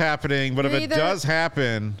think it's happening, but if it does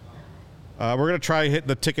happen, we're going to try hitting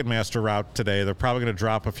the Ticketmaster route today. They're probably going to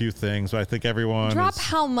drop a few things, but I think everyone Drop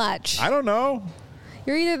how much? I don't know.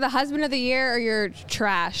 You're either the husband of the year or you're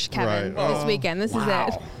trash, Kevin, Right. this weekend. This is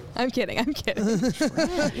it. I'm kidding.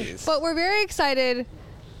 But we're very excited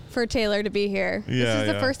for Taylor to be here. Yeah, this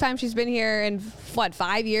is the first time she's been here in,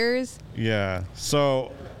 5 years? Yeah.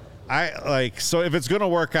 So so if it's going to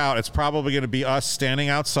work out, it's probably going to be us standing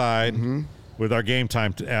outside with our Game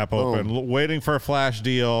Time app open, waiting for a flash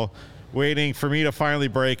deal, waiting for me to finally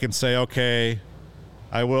break and say, okay,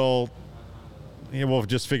 we'll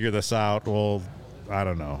just figure this out. I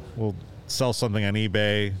don't know. We'll sell something on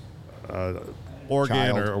eBay,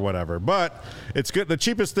 Oregon or whatever. But it's good. The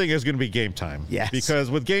cheapest thing is going to be Game Time. Yes.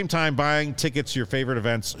 Because with Game Time, buying tickets to your favorite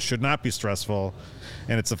events should not be stressful.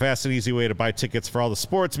 And it's a fast and easy way to buy tickets for all the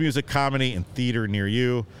sports, music, comedy, and theater near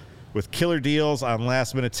you. With killer deals on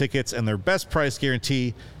last-minute tickets and their best price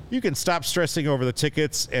guarantee, you can stop stressing over the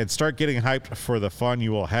tickets and start getting hyped for the fun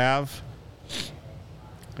you will have.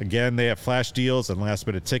 Again, they have flash deals and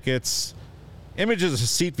last-minute tickets. Images of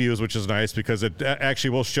seat views, which is nice because it actually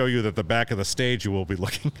will show you that the back of the stage you will be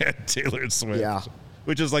looking at Taylor Swift. Yeah.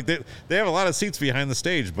 Which is like they have a lot of seats behind the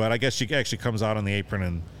stage, but I guess she actually comes out on the apron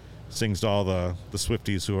and sings to all the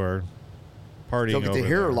Swifties who are partying Don't get over to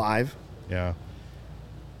hear there. her live. Yeah.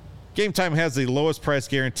 Game Time has the lowest price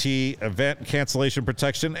guarantee, event cancellation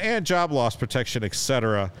protection, and job loss protection,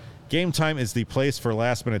 etc. Game Time is the place for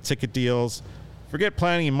last-minute ticket deals. Forget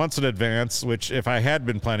planning months in advance, which if I had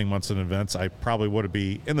been planning months in advance, I probably would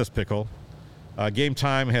be in this pickle. Game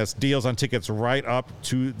Time has deals on tickets right up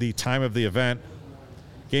to the time of the event.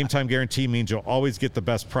 Game Time guarantee means you'll always get the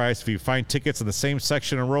best price. If you find tickets in the same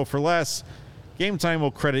section and row for less, Game Time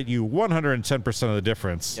will credit you 110% of the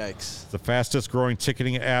difference. Yikes. It's the fastest growing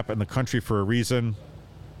ticketing app in the country for a reason.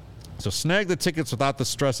 So snag the tickets without the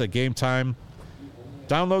stress at Game Time.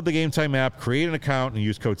 Download the Game Time app, create an account, and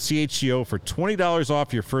use code CHGO for $20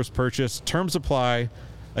 off your first purchase. Terms apply.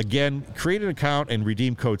 Again, create an account and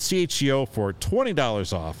redeem code CHGO for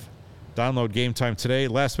 $20 off. Download Game Time today.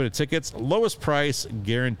 Last minute tickets, lowest price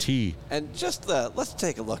guarantee. And just let's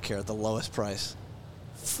take a look here at the lowest price.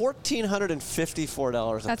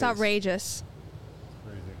 $1,454 a piece. That's outrageous.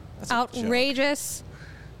 That's a joke.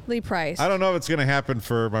 Outrageously priced. I don't know if it's going to happen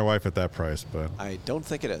for my wife at that price, but I don't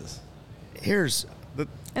think it is. Here's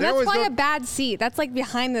and that's probably a bad seat. That's like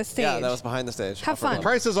behind the stage. Yeah, that was behind the stage. Have fun.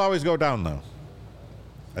 prices always go down though.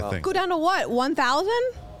 I think. Go down to what? 1,000?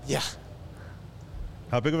 Yeah.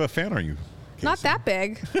 How big of a fan are you? Not that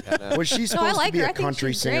big. was she supposed like to be her. I a think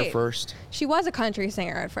country she's singer great. first? She was a country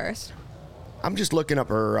singer at first. I'm just looking up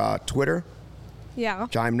her Twitter, Yeah.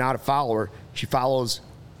 which I'm not a follower. She follows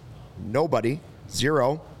nobody,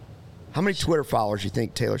 0. How many Twitter followers do you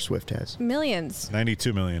think Taylor Swift has? Millions.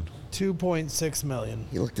 92 million. 2.6 million.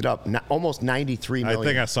 You looked it up. Almost 93 million. I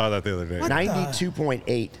think I saw that the other day.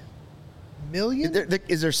 92.8 Million?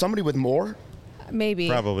 Is there somebody with more? Maybe.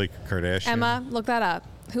 Probably Kardashian. Emma, look that up.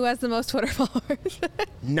 Who has the most Twitter followers?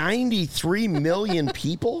 93 million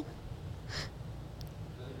people?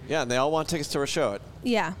 Yeah, and they all want tickets to her show at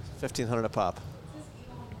Yeah. $1,500 a pop.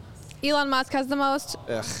 Elon Musk has the most.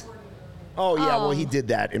 Ugh. Oh yeah, well he did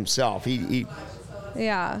that himself.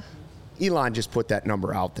 Yeah. Elon just put that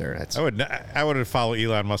number out there. That's I wouldn't follow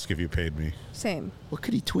Elon Musk if you paid me. Same. what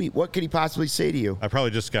could he tweet? What could he possibly say to you? I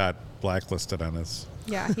probably just got blacklisted on this.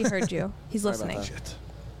 Yeah, he heard you. He's listening. Here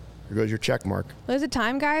goes your check mark. Well, is it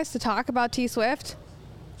time, guys, to talk about T Swift?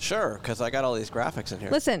 Sure, because I got all these graphics in here.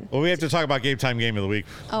 Listen. Well, we have to talk about game of the week.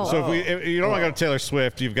 Oh. So if you don't want to go to Taylor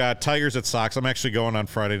Swift, you've got Tigers at Sox. I'm actually going on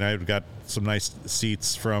Friday night. We've got some nice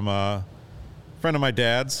seats from a friend of my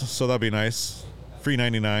dad's, so that'll be nice. Free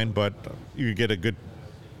 99, but you get a good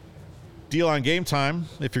deal on game time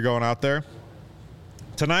if you're going out there.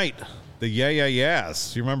 Tonight, the Yeah Yeah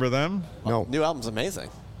Yeahs. You remember them? No. New album's amazing.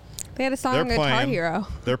 They had a song on Guitar Hero.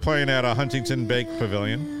 They're playing at a Huntington Bank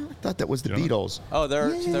Pavilion. I thought that was the Beatles. Oh, they're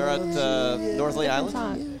at Northley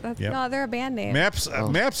Island? Yep. No, they're a band name. Maps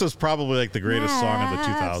is probably like the greatest song of the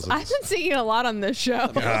 2000s. I've been singing a lot on this show.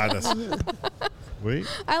 God, wait.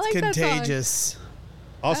 I like that song. Contagious.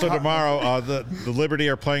 Also tomorrow, the Liberty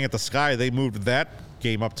are playing at the Sky. They moved that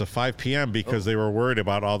game up to 5 p.m. because they were worried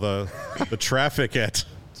about all the traffic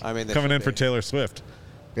coming in for Taylor Swift.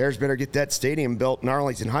 Bears better get that stadium built in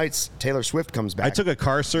Arlington Heights. Taylor Swift comes back. I took a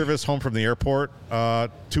car service home from the airport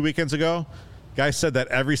 2 weekends ago. Guy said that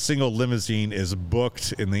every single limousine is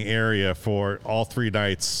booked in the area for all 3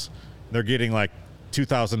 nights. They're getting like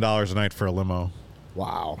 $2,000 a night for a limo.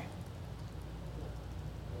 Wow.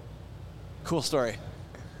 Cool story.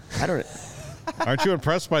 I don't. Aren't you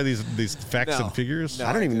impressed by these facts No. and figures? No,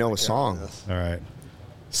 I don't even know a song. All right.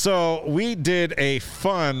 So we did a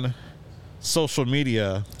fun social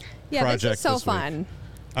media project this is so this week. fun.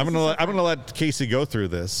 I'm gonna let Casey go through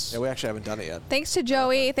this. Yeah, we actually haven't done it yet. Thanks to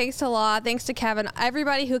Joey, thanks to Law, thanks to Kevin,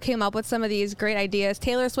 everybody who came up with some of these great ideas.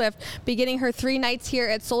 Taylor Swift beginning her 3 nights here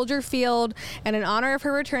at Soldier Field, and in honor of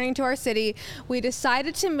her returning to our city, we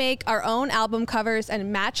decided to make our own album covers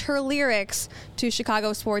and match her lyrics to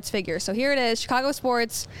Chicago sports figures. So here it is, Chicago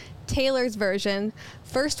sports, Taylor's version.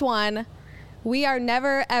 First one, we are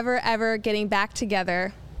never, ever, ever getting back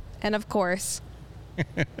together. And of course,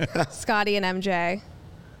 Scotty and MJ.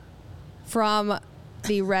 From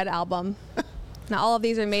the Red album. Now, all of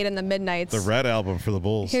these are made in the Midnights. The Red album for the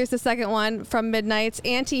Bulls. Here's the second one from Midnights.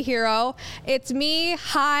 Anti-hero. It's me.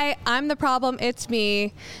 Hi, I'm the problem. It's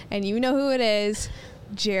me. And you know who it is.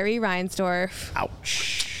 Jerry Reinsdorf.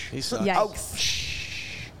 Ouch. He sucks. Yikes.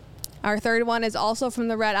 Ouch. Our third one is also from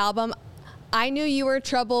the Red album. I knew you were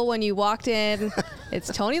trouble when you walked in. It's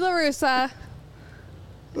Tony La Russa.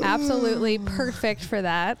 Absolutely perfect for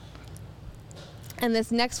that. And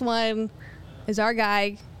this next one is our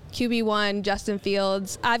guy, QB1, Justin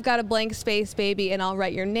Fields. I've got a blank space, baby, and I'll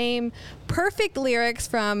write your name. Perfect lyrics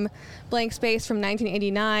from Blank Space from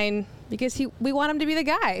 1989 because we want him to be the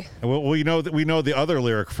guy. Well, we know the other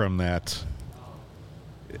lyric from that.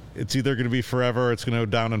 It's either going to be forever or it's going to go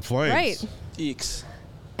down in flames. Right. Eeks.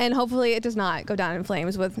 And hopefully it does not go down in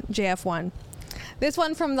flames with JF1. This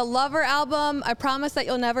one from the Lover album. I promise that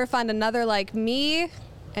you'll never find another like me.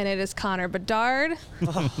 And it is Connor Bedard.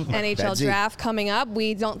 NHL draft coming up.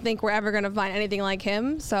 We don't think we're ever going to find anything like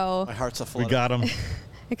him. So My heart's a flutter. We got him.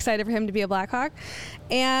 excited for him to be a Blackhawk.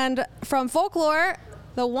 And from Folklore,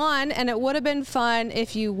 the one, and it would have been fun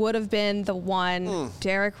if you would have been the one,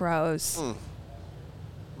 Derek Rose.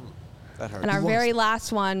 That hurts. And our very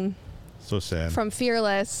last one So sad. from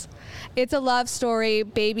Fearless. It's a love story.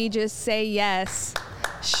 Baby, just say yes.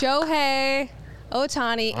 Shohei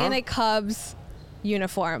Ohtani in a Cubs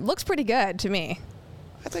uniform. Looks pretty good to me.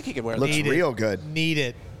 I think he could wear Looks that. real good. Need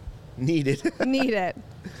it. Needed. Need it.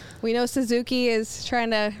 We know Suzuki is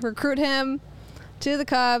trying to recruit him to the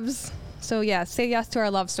Cubs. So, yeah, say yes to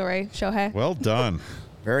our love story, Shohei. Well done.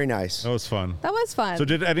 Very nice. That was fun. That was fun. So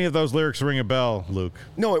did any of those lyrics ring a bell, Luke?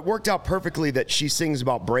 No, it worked out perfectly that she sings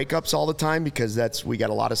about breakups all the time because we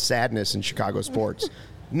got a lot of sadness in Chicago sports.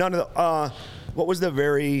 None of the what was the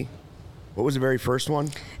very first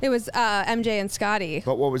one? It was MJ and Scotty.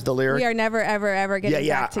 But what was the lyric? We are never, ever, ever getting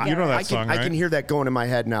back together. You know that song, I right? can hear that going in my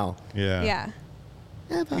head now. Yeah. Yeah.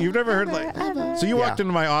 You've never heard So you walked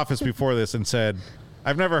into my office before this and said,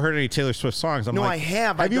 "I've never heard any Taylor Swift songs." I'm No, like, I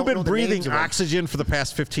have. I Have you don't been know the breathing names of them. oxygen for the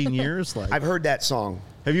past 15 years? Like, I've heard that song.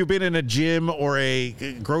 have you been in a gym or a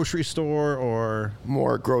grocery store or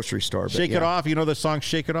More grocery store. But Shake yeah. It Off? You know the song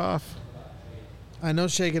Shake It Off? I know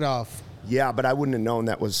Shake It Off. Yeah, but I wouldn't have known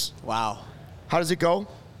that was. Wow. How does it go?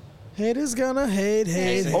 Haters gonna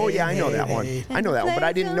hate. Oh yeah, I know that one. hate. I know that one, but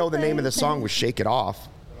I didn't know the name of the song was Shake It Off.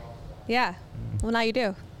 Yeah. Well, now you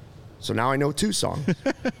do. So now I know 2 songs.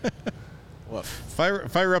 Woof.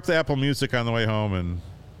 Fire up the Apple Music on the way home and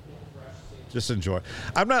just enjoy.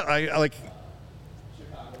 I'm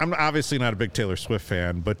obviously not a big Taylor Swift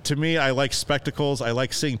fan, but to me, I like spectacles. I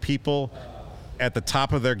like seeing people at the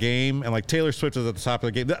top of their game, and like Taylor Swift is at the top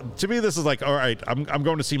of the game. To me, this is like, all right, I'm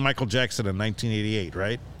going to see Michael Jackson in 1988,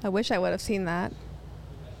 right? I wish I would have seen that.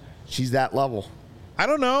 She's that level. I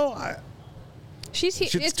don't know. She's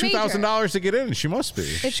It's $2,000 to get in. She must be.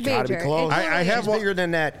 It's Gotta be major. close. I have She's bigger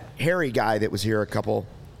than that Harry guy that was here a couple.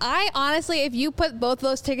 I honestly, if you put both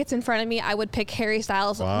those tickets in front of me, I would pick Harry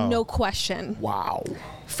Styles, Wow. no question. Wow.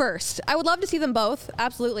 First, I would love to see them both,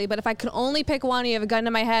 absolutely. But if I could only pick one, you have a gun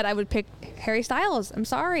to my head, I would pick Harry Styles. I'm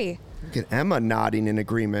sorry. Look at Emma nodding in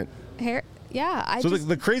agreement. So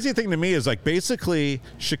the crazy thing to me is like basically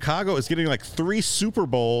Chicago is getting like 3 Super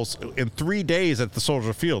Bowls in 3 days at the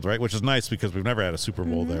Soldier Field, right? Which is nice because we've never had a Super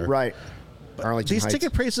Bowl there. Right. Arlington These Heights.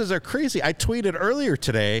 ticket prices are crazy. I tweeted earlier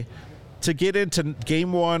today to get into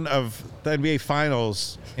Game 1 of the NBA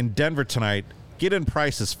Finals in Denver tonight. Get-in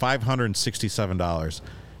price is $567.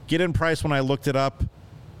 Get-in price when I looked it up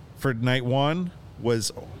for night 1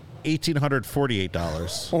 was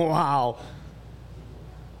 $1,848. Wow.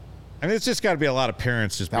 I mean, it's just got to be a lot of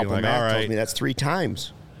parents just being Papa like, Matt all tells right. me that's 3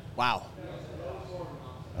 times. Wow.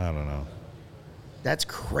 I don't know. That's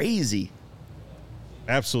crazy.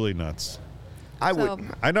 Absolutely nuts. I So- would.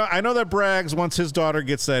 I know that Braggs, once his daughter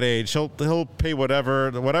gets that age, he'll pay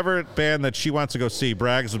whatever band that she wants to go see.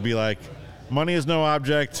 Braggs would be like, money is no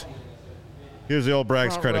object. Here's the old Braggs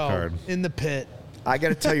Front credit row, card. in the pit. I got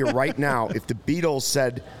to tell you right now, if the Beatles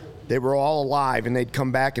said they were all alive and they'd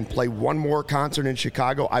come back and play one more concert in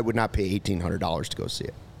Chicago, I would not pay $1,800 to go see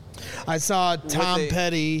it. I saw Tom they-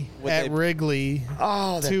 Petty would at they- Wrigley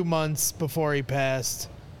Oh, 2 months before he passed.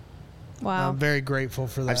 wow. I'm very grateful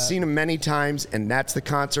for that. I've seen him many times, and that's the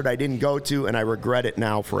concert I didn't go to, and I regret it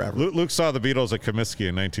now forever. Luke saw the Beatles at Comiskey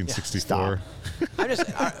in 1964.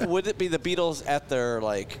 stop. Would it be the Beatles at their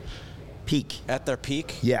Peak.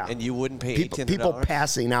 peak? Yeah. And you wouldn't pay $1,800? People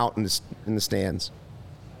passing out in the stands.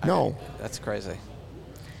 No. That's crazy.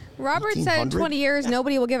 Robert said in 1800? 20 years,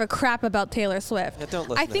 nobody will give a crap about Taylor Swift. Yeah, don't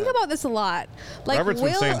listen I to think him. about this a lot. Like, Robert's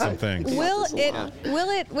been saying some things. Will Yeah.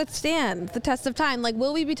 it withstand the test of time? Like,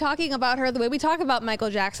 will we be talking about her the way we talk about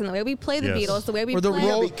Michael Jackson, the way we play the Yes. Beatles, the way we or the play?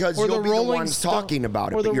 Roll- because or you'll the be the Rolling ones Sto- talking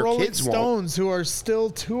about it, or but the your Rolling kids won't. Stones, who are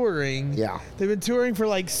still touring. Yeah. They've been touring for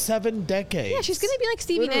like 7 decades. Yeah, she's gonna be like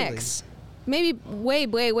Stevie Literally. Nicks, maybe way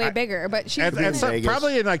bigger. But she's And gonna- Vegas.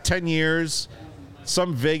 probably in like 10 years,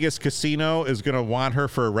 some Vegas casino is going to want her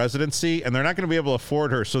for a residency, and they're not going to be able to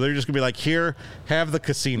afford her. So they're just going to be like, here, have the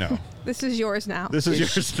casino. this is yours now. This is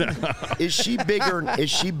yours now. Is she bigger?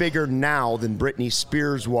 Is she bigger now than Britney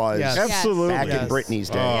Spears was Yes. Absolutely. back Yes. in Britney's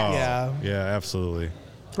day? Oh, Yeah. Yeah, absolutely.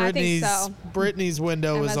 I think Britney's, so. Britney's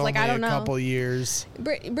window was Emma's only like, I don't a know. couple years.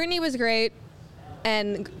 Britney was great,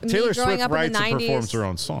 and Taylor me growing Swift up in writes the and 90s. performs her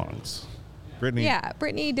own songs. Britney. Yeah,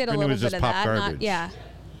 Britney did a Britney little was bit just of pop that. garbage.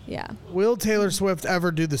 Yeah. Will Taylor Swift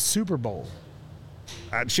ever do the Super Bowl?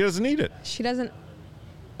 She doesn't need it. She doesn't.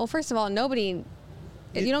 Well, first of all, nobody.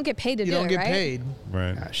 You don't get paid to You do don't it, get right? paid.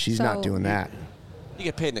 Right. She's So- not doing that. You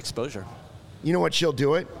get paid in exposure. You know what she'll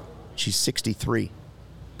do it? She's 63.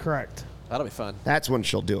 Correct. That'll be fun. That's when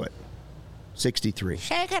she'll do it. 63.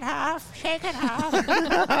 Shake it off, shake it off.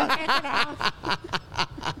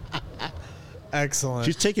 Excellent.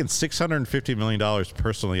 She's taken $650 million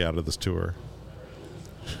personally out of this tour.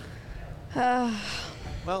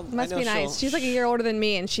 Well, Must be nice. She's like a year older than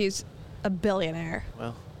me, and she's a billionaire.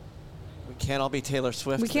 Well, we can't all be Taylor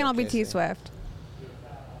Swift. We can't all be Casey. T Swift.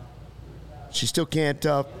 She still can't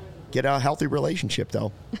get a healthy relationship,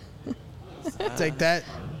 though. Take that.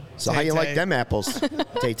 So how you like Tay-Tay. them apples,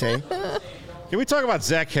 Tay-Tay? Can we talk about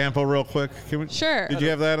Zach Campbell real quick? Can we, Sure. Did you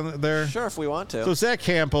have that in there? Sure, if we want to. So Zach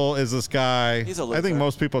Campbell is this guy. He's a I think loser.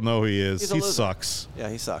 most people know who he is. He's a He loser. sucks. Yeah,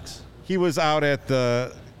 he sucks. He was out at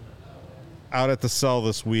the cell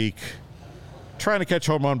this week trying to catch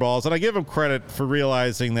home run balls, and I give him credit for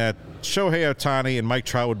realizing that Shohei Ohtani and Mike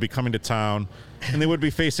Trout would be coming to town, and they would be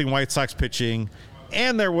facing White Sox pitching,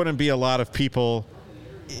 and there wouldn't be a lot of people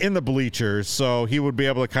in the bleachers, so he would be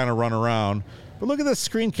able to kind of run around. But look at this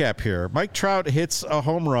screen cap here. Mike Trout hits a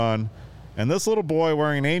home run, and this little boy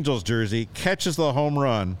wearing an Angels jersey catches the home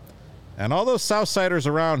run, and all those Southsiders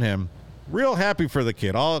around him, real happy for the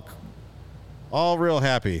kid, all real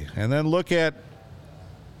happy. And then look at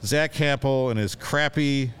Zach Campbell and his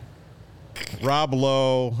crappy Rob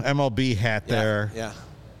Lowe MLB hat there. Yeah.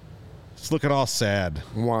 Just looking all sad.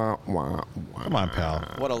 Wah, wah, wah. Come on, pal.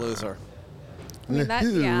 What a loser. I mean,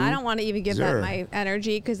 I don't want to even give that my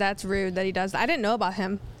energy because that's rude that he does that. I didn't know about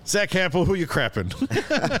him. Zach Campbell, who you crapping?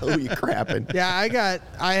 Who you crapping? Yeah,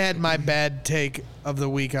 I had my bad take of the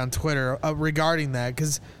week on Twitter regarding that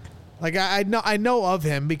because, like, I know of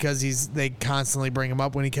him because they constantly bring him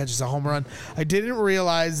up when he catches a home run. I didn't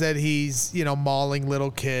realize that he's mauling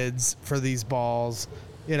little kids for these balls.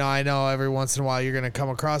 I know every once in a while you're gonna come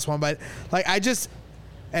across one, but like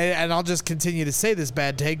and I'll just continue to say this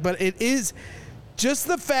bad take, but it is just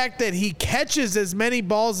the fact that he catches as many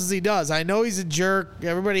balls as he does. I know he's a jerk.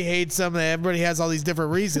 Everybody hates him. Everybody has all these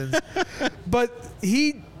different reasons. But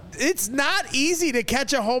it's not easy to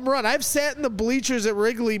catch a home run. I've sat in the bleachers at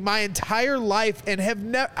Wrigley my entire life and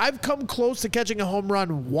I've come close to catching a home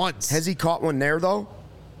run once. Has he caught one there, though?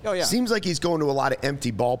 Oh, yeah. Seems like he's going to a lot of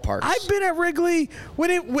empty ballparks. I've been at Wrigley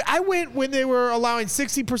I went when they were allowing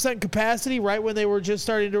 60% capacity, right when they were just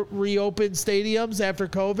starting to reopen stadiums after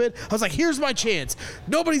COVID. I was like, here's my chance.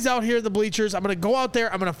 Nobody's out here in the bleachers. I'm going to go out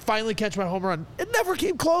there. I'm going to finally catch my home run. It never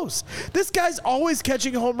came close. This guy's always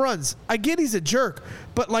catching home runs. I get he's a jerk,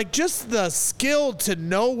 but like just the skill to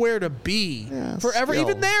know where to be forever. skill.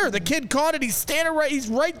 Even there, the kid caught it. He's standing right. He's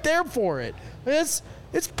right there for it.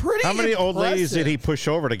 It's pretty How many old ladies impressive. did he push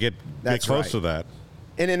over to get That's close right. to that?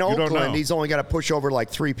 And in don't know. Oakland, he's only got to push over like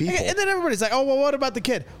 3 people. And then everybody's like, oh, well, what about the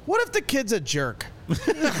kid? What if the kid's a jerk?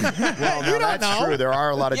 Well, no, that's know. true. There are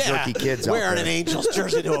a lot of jerky kids out Wearing there. an Angels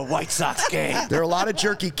jersey to a White Sox game. There are a lot of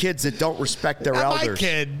jerky kids that don't respect their Not my elders.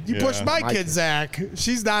 kid. You Yeah. push my My kid, kid. Zach.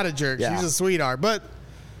 She's not a jerk. Yeah. She's a sweetheart. But,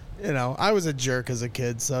 I was a jerk as a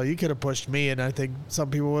kid, so you could have pushed me, and I think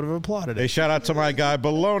some people would have applauded Hey, it. shout out to my guy,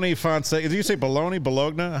 Baloney Fonse. Did you say Baloney?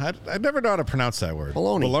 Bologna? I never know how to pronounce that word.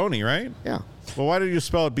 Baloney. Baloney, right? Yeah. Well, why did you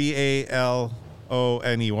spell it Baloney?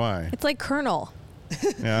 It's like Colonel.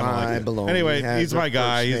 Yeah, I don't like it. Baloney Anyway, has he's a my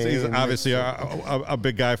guy. first He's name. obviously a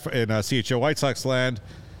big guy in CHO White Sox land.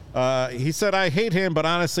 He said, I hate him, but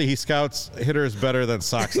honestly, he scouts hitters better than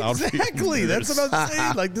Sox outfielders. Exactly. That's what I'm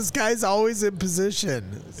saying. Like, this guy's always in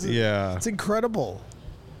position. Yeah. It's incredible.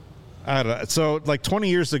 I don't know. So, like 20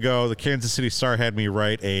 years ago, the Kansas City Star had me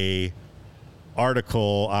write a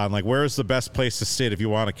article on like where's the best place to sit if you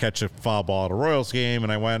want to catch a foul ball at a Royals game,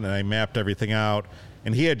 and I went and I mapped everything out.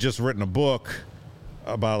 And he had just written a book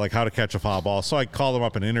about like how to catch a foul ball. So I called him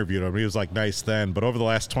up and interviewed him. He was like nice then, but over the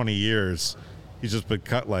last 20 years, he's just been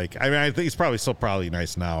cut. Like, I mean, I think he's probably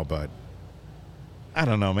nice now, but I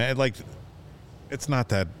don't know, man. Like, it's not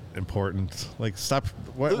that important. Like, stop.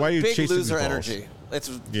 Why are you Big chasing loser these balls? energy. It's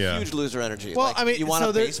Yeah. huge loser energy. Well, Like, I mean, you want so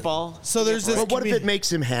a there- baseball? so there's this- But what if commu- it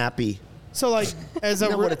makes him happy? So, like, as a Isn't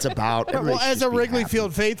that what it's about? Everybody Well, should as a just be Wrigley happy.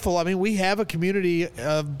 Field faithful, I mean, we have a community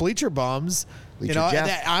of bleacher bums. Bleacher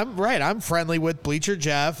Jeff. I'm friendly with Bleacher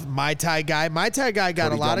Jeff, My Tai Guy. My Tai Guy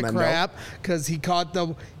got Cody a lot of Delmendo. crap because he caught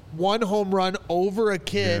the one home run over a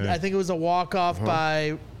kid. Yeah. I think it was a walk-off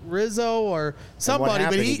by Rizzo or And what somebody.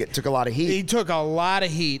 happened? But He took a lot of heat. He took a lot of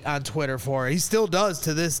heat on Twitter for it. He still does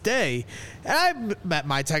to this day. And I met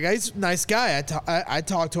My Tai Guy. He's a nice guy. I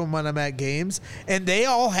talk to him when I'm at games. And they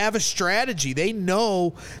all have a strategy. They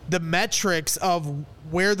know the metrics of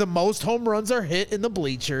where the most home runs are hit in the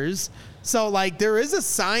bleachers. So, like, there is a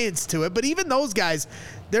science to it. But even those guys,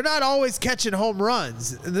 they're not always catching home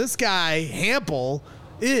runs. And this guy, Hampel,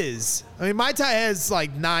 is. I mean, My Tai has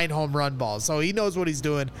like 9 home run balls, so he knows what he's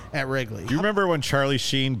doing at Wrigley. Do you remember when Charlie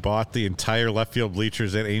Sheen bought the entire left field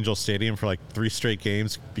bleachers at Angel Stadium for like 3 straight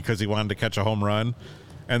games because he wanted to catch a home run,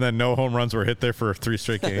 and then no home runs were hit there for 3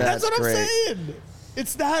 straight games? That's what great. I'm saying.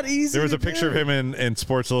 It's not easy. There was to a picture of do. him in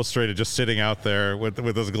Sports Illustrated just sitting out there with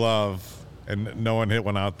his glove, and no one hit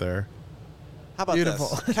one out there. How about Beautiful.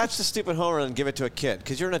 this? Catch the stupid home run and give it to a kid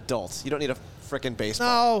because you're an adult. You don't need a freaking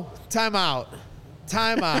baseball. No, time out.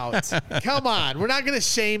 Time out. Come on. We're not going to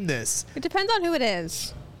shame this. It depends on who it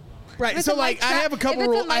is. Right. If it's So, a like, Mike I Trout- have a couple if it's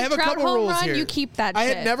a rules. I Mike have a Trout couple home rules run, here. you keep that I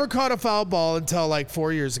had shit. never caught a foul ball until like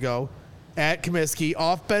 4 years ago at Comiskey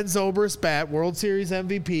off Ben Zobrist's bat, World Series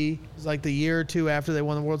MVP. It was like the year or two after they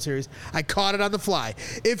won the World Series. I caught it on the fly.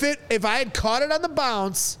 If I had caught it on the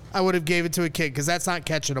bounce, I would have gave it to a kid because that's not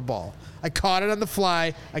catching a ball. I caught it on the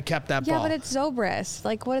fly. I kept that Yeah, ball. but it's Zobrist.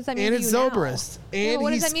 Like, what does that mean And to it's you Zobrist. now? And Yeah,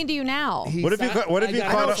 what does he's- that mean to you now? What if you I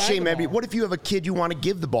caught don't a shame every. What if you have a kid you want to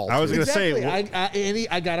give the ball I was to? going to say, Exactly.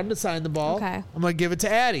 I got him to sign the ball. Okay. I'm going to give it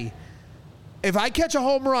to Addie. If I catch a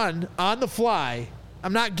home run on the fly,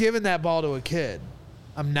 I'm not giving that ball to a kid.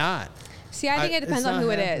 I'm not. See, I think it depends it's on not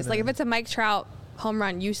who it is. happening. Like, if it's a Mike Trout home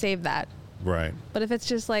run, you save that. right. But if it's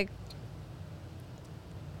just like,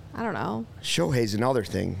 I don't know. Shohei's another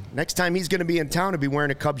thing. Next time he's going to be in town, he'll be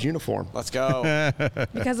wearing a Cubs uniform. Let's go.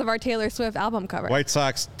 Because of our Taylor Swift album cover. White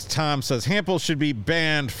Sox Tom says Hampel should be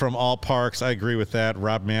banned from all parks. I agree with that.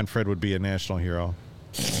 Rob Manfred would be a national hero,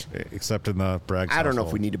 except in the Braggs. I don't know if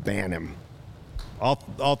household. we need to ban him. all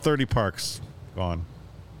 30 parks gone.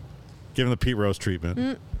 Give him the Pete Rose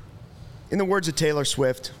treatment. In the words of Taylor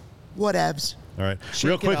Swift, whatevs. All right. Shake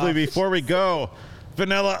Real it quickly off. before we go,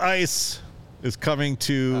 Vanilla Ice is coming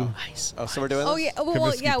to. Nice. Oh, so we're doing this? Oh yeah,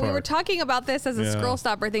 well, Comiskey yeah. We were Park. talking about this as a Yeah. scroll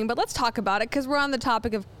stopper thing, but let's talk about it because we're on the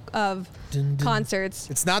topic of concerts.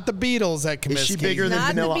 It's not the Beatles at Comiskey. Is she bigger than Not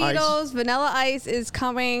Vanilla the Ice? Beatles. Vanilla Ice is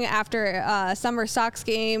coming after a Summer Sox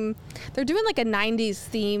game. They're doing like a '90s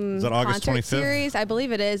theme Is that August concert 25th? series. I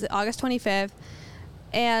believe it is August 25th,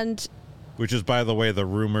 and Which is, by the way, the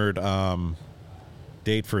rumored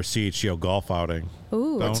date for a CHGO golf outing.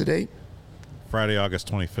 ooh, Don't- What's the date? Friday, August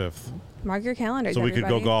 25th. mark your calendars. So we could go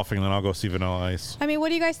everybody. golfing, and then I'll go see Vanilla Ice. I mean, what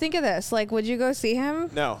do you guys think of this? Like, would you go see him?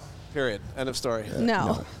 No. Period. End of story.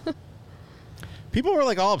 No. People were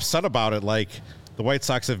like all upset about it. Like the White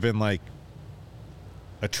Sox have been like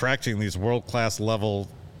attracting these world class level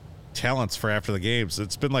talents for after the games.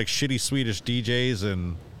 It's been like shitty Swedish DJs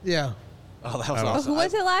and Yeah. Oh, that was I don't- awesome. Who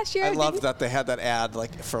was it last year? I think? loved that they had that ad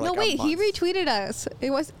like for like No, wait, a he month. retweeted us.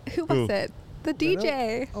 It was who was Who? it? The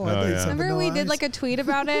DJ. Oh, Oh, I thought you yeah. said Remember we Vanilla did Ice. like a tweet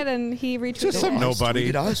about it and he retweeted just some it. nobody.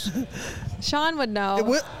 Tweet us. Sean would know. It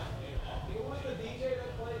will-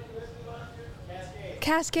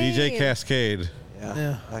 Cascade. DJ Cascade.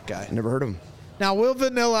 Yeah. That guy. Never heard of him. Now, will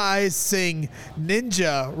Vanilla Ice sing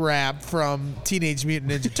ninja rap from Teenage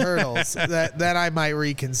Mutant Ninja Turtles? that I might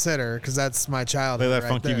reconsider because that's my childhood. Play that right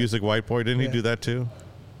funky there. music, White Boy. Didn't he Yeah. do that too?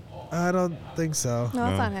 I don't think so. No,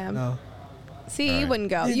 it's not him. No. See, All you right. wouldn't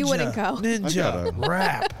go. You wouldn't go. Ninja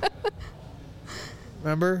rap.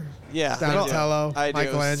 Remember? Yeah. Donatello, I do. It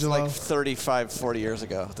was Michelangelo. like 35, 40 years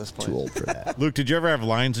ago at this point. Too old for that. Luke, did you ever have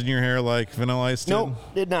lines in your hair like Vanilla Ice did? Nope,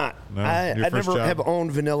 did not. No? I Your first never job? have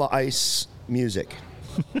owned Vanilla Ice music.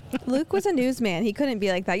 Luke was a newsman. He couldn't be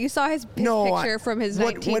like that. You saw his No, picture from his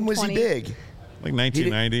when was he 1920. big? Like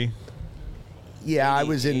 1990. Yeah, I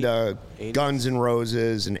was 88, into 80s. Guns N'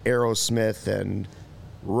 Roses and Aerosmith and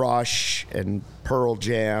Rush and Pearl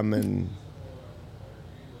Jam and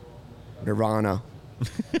Nirvana.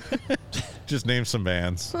 Just name some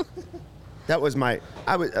bands. That was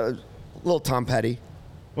I was little Tom Petty.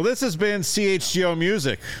 Well, this has been CHGO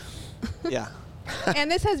Music. Yeah. And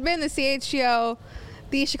this has been the CHGO,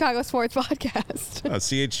 the Chicago Sports Podcast.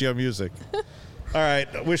 CHGO Music. All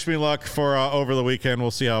right. Wish me luck for over the weekend. We'll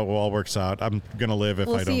see how it all works out. I'm going to live if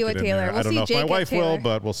We'll I see don't you get at in Taylor. there. We'll I don't see know if my Jake at wife will, Taylor.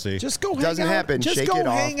 but we'll see. Just go hang Doesn't out. happen. Just Shake go it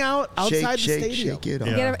off. hang out outside shake, the stadium. Shake it off.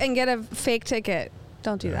 Yeah. Get a fake ticket.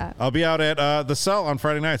 Don't do that. I'll be out at the Cell on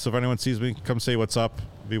Friday night, so if anyone sees me, come say what's up.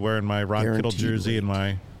 I'll be wearing my Ron Kittle Guaranteed jersey and link.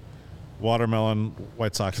 my watermelon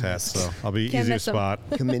White Sox hat, so I'll be Can't easy to miss 'em. spot.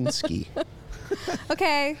 Kaminsky.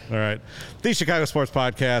 Okay. All right. The Chicago Sports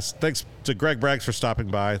Podcast. Thanks to Greg Braggs for stopping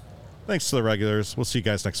by. Thanks to the regulars. We'll see you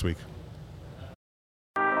guys next week.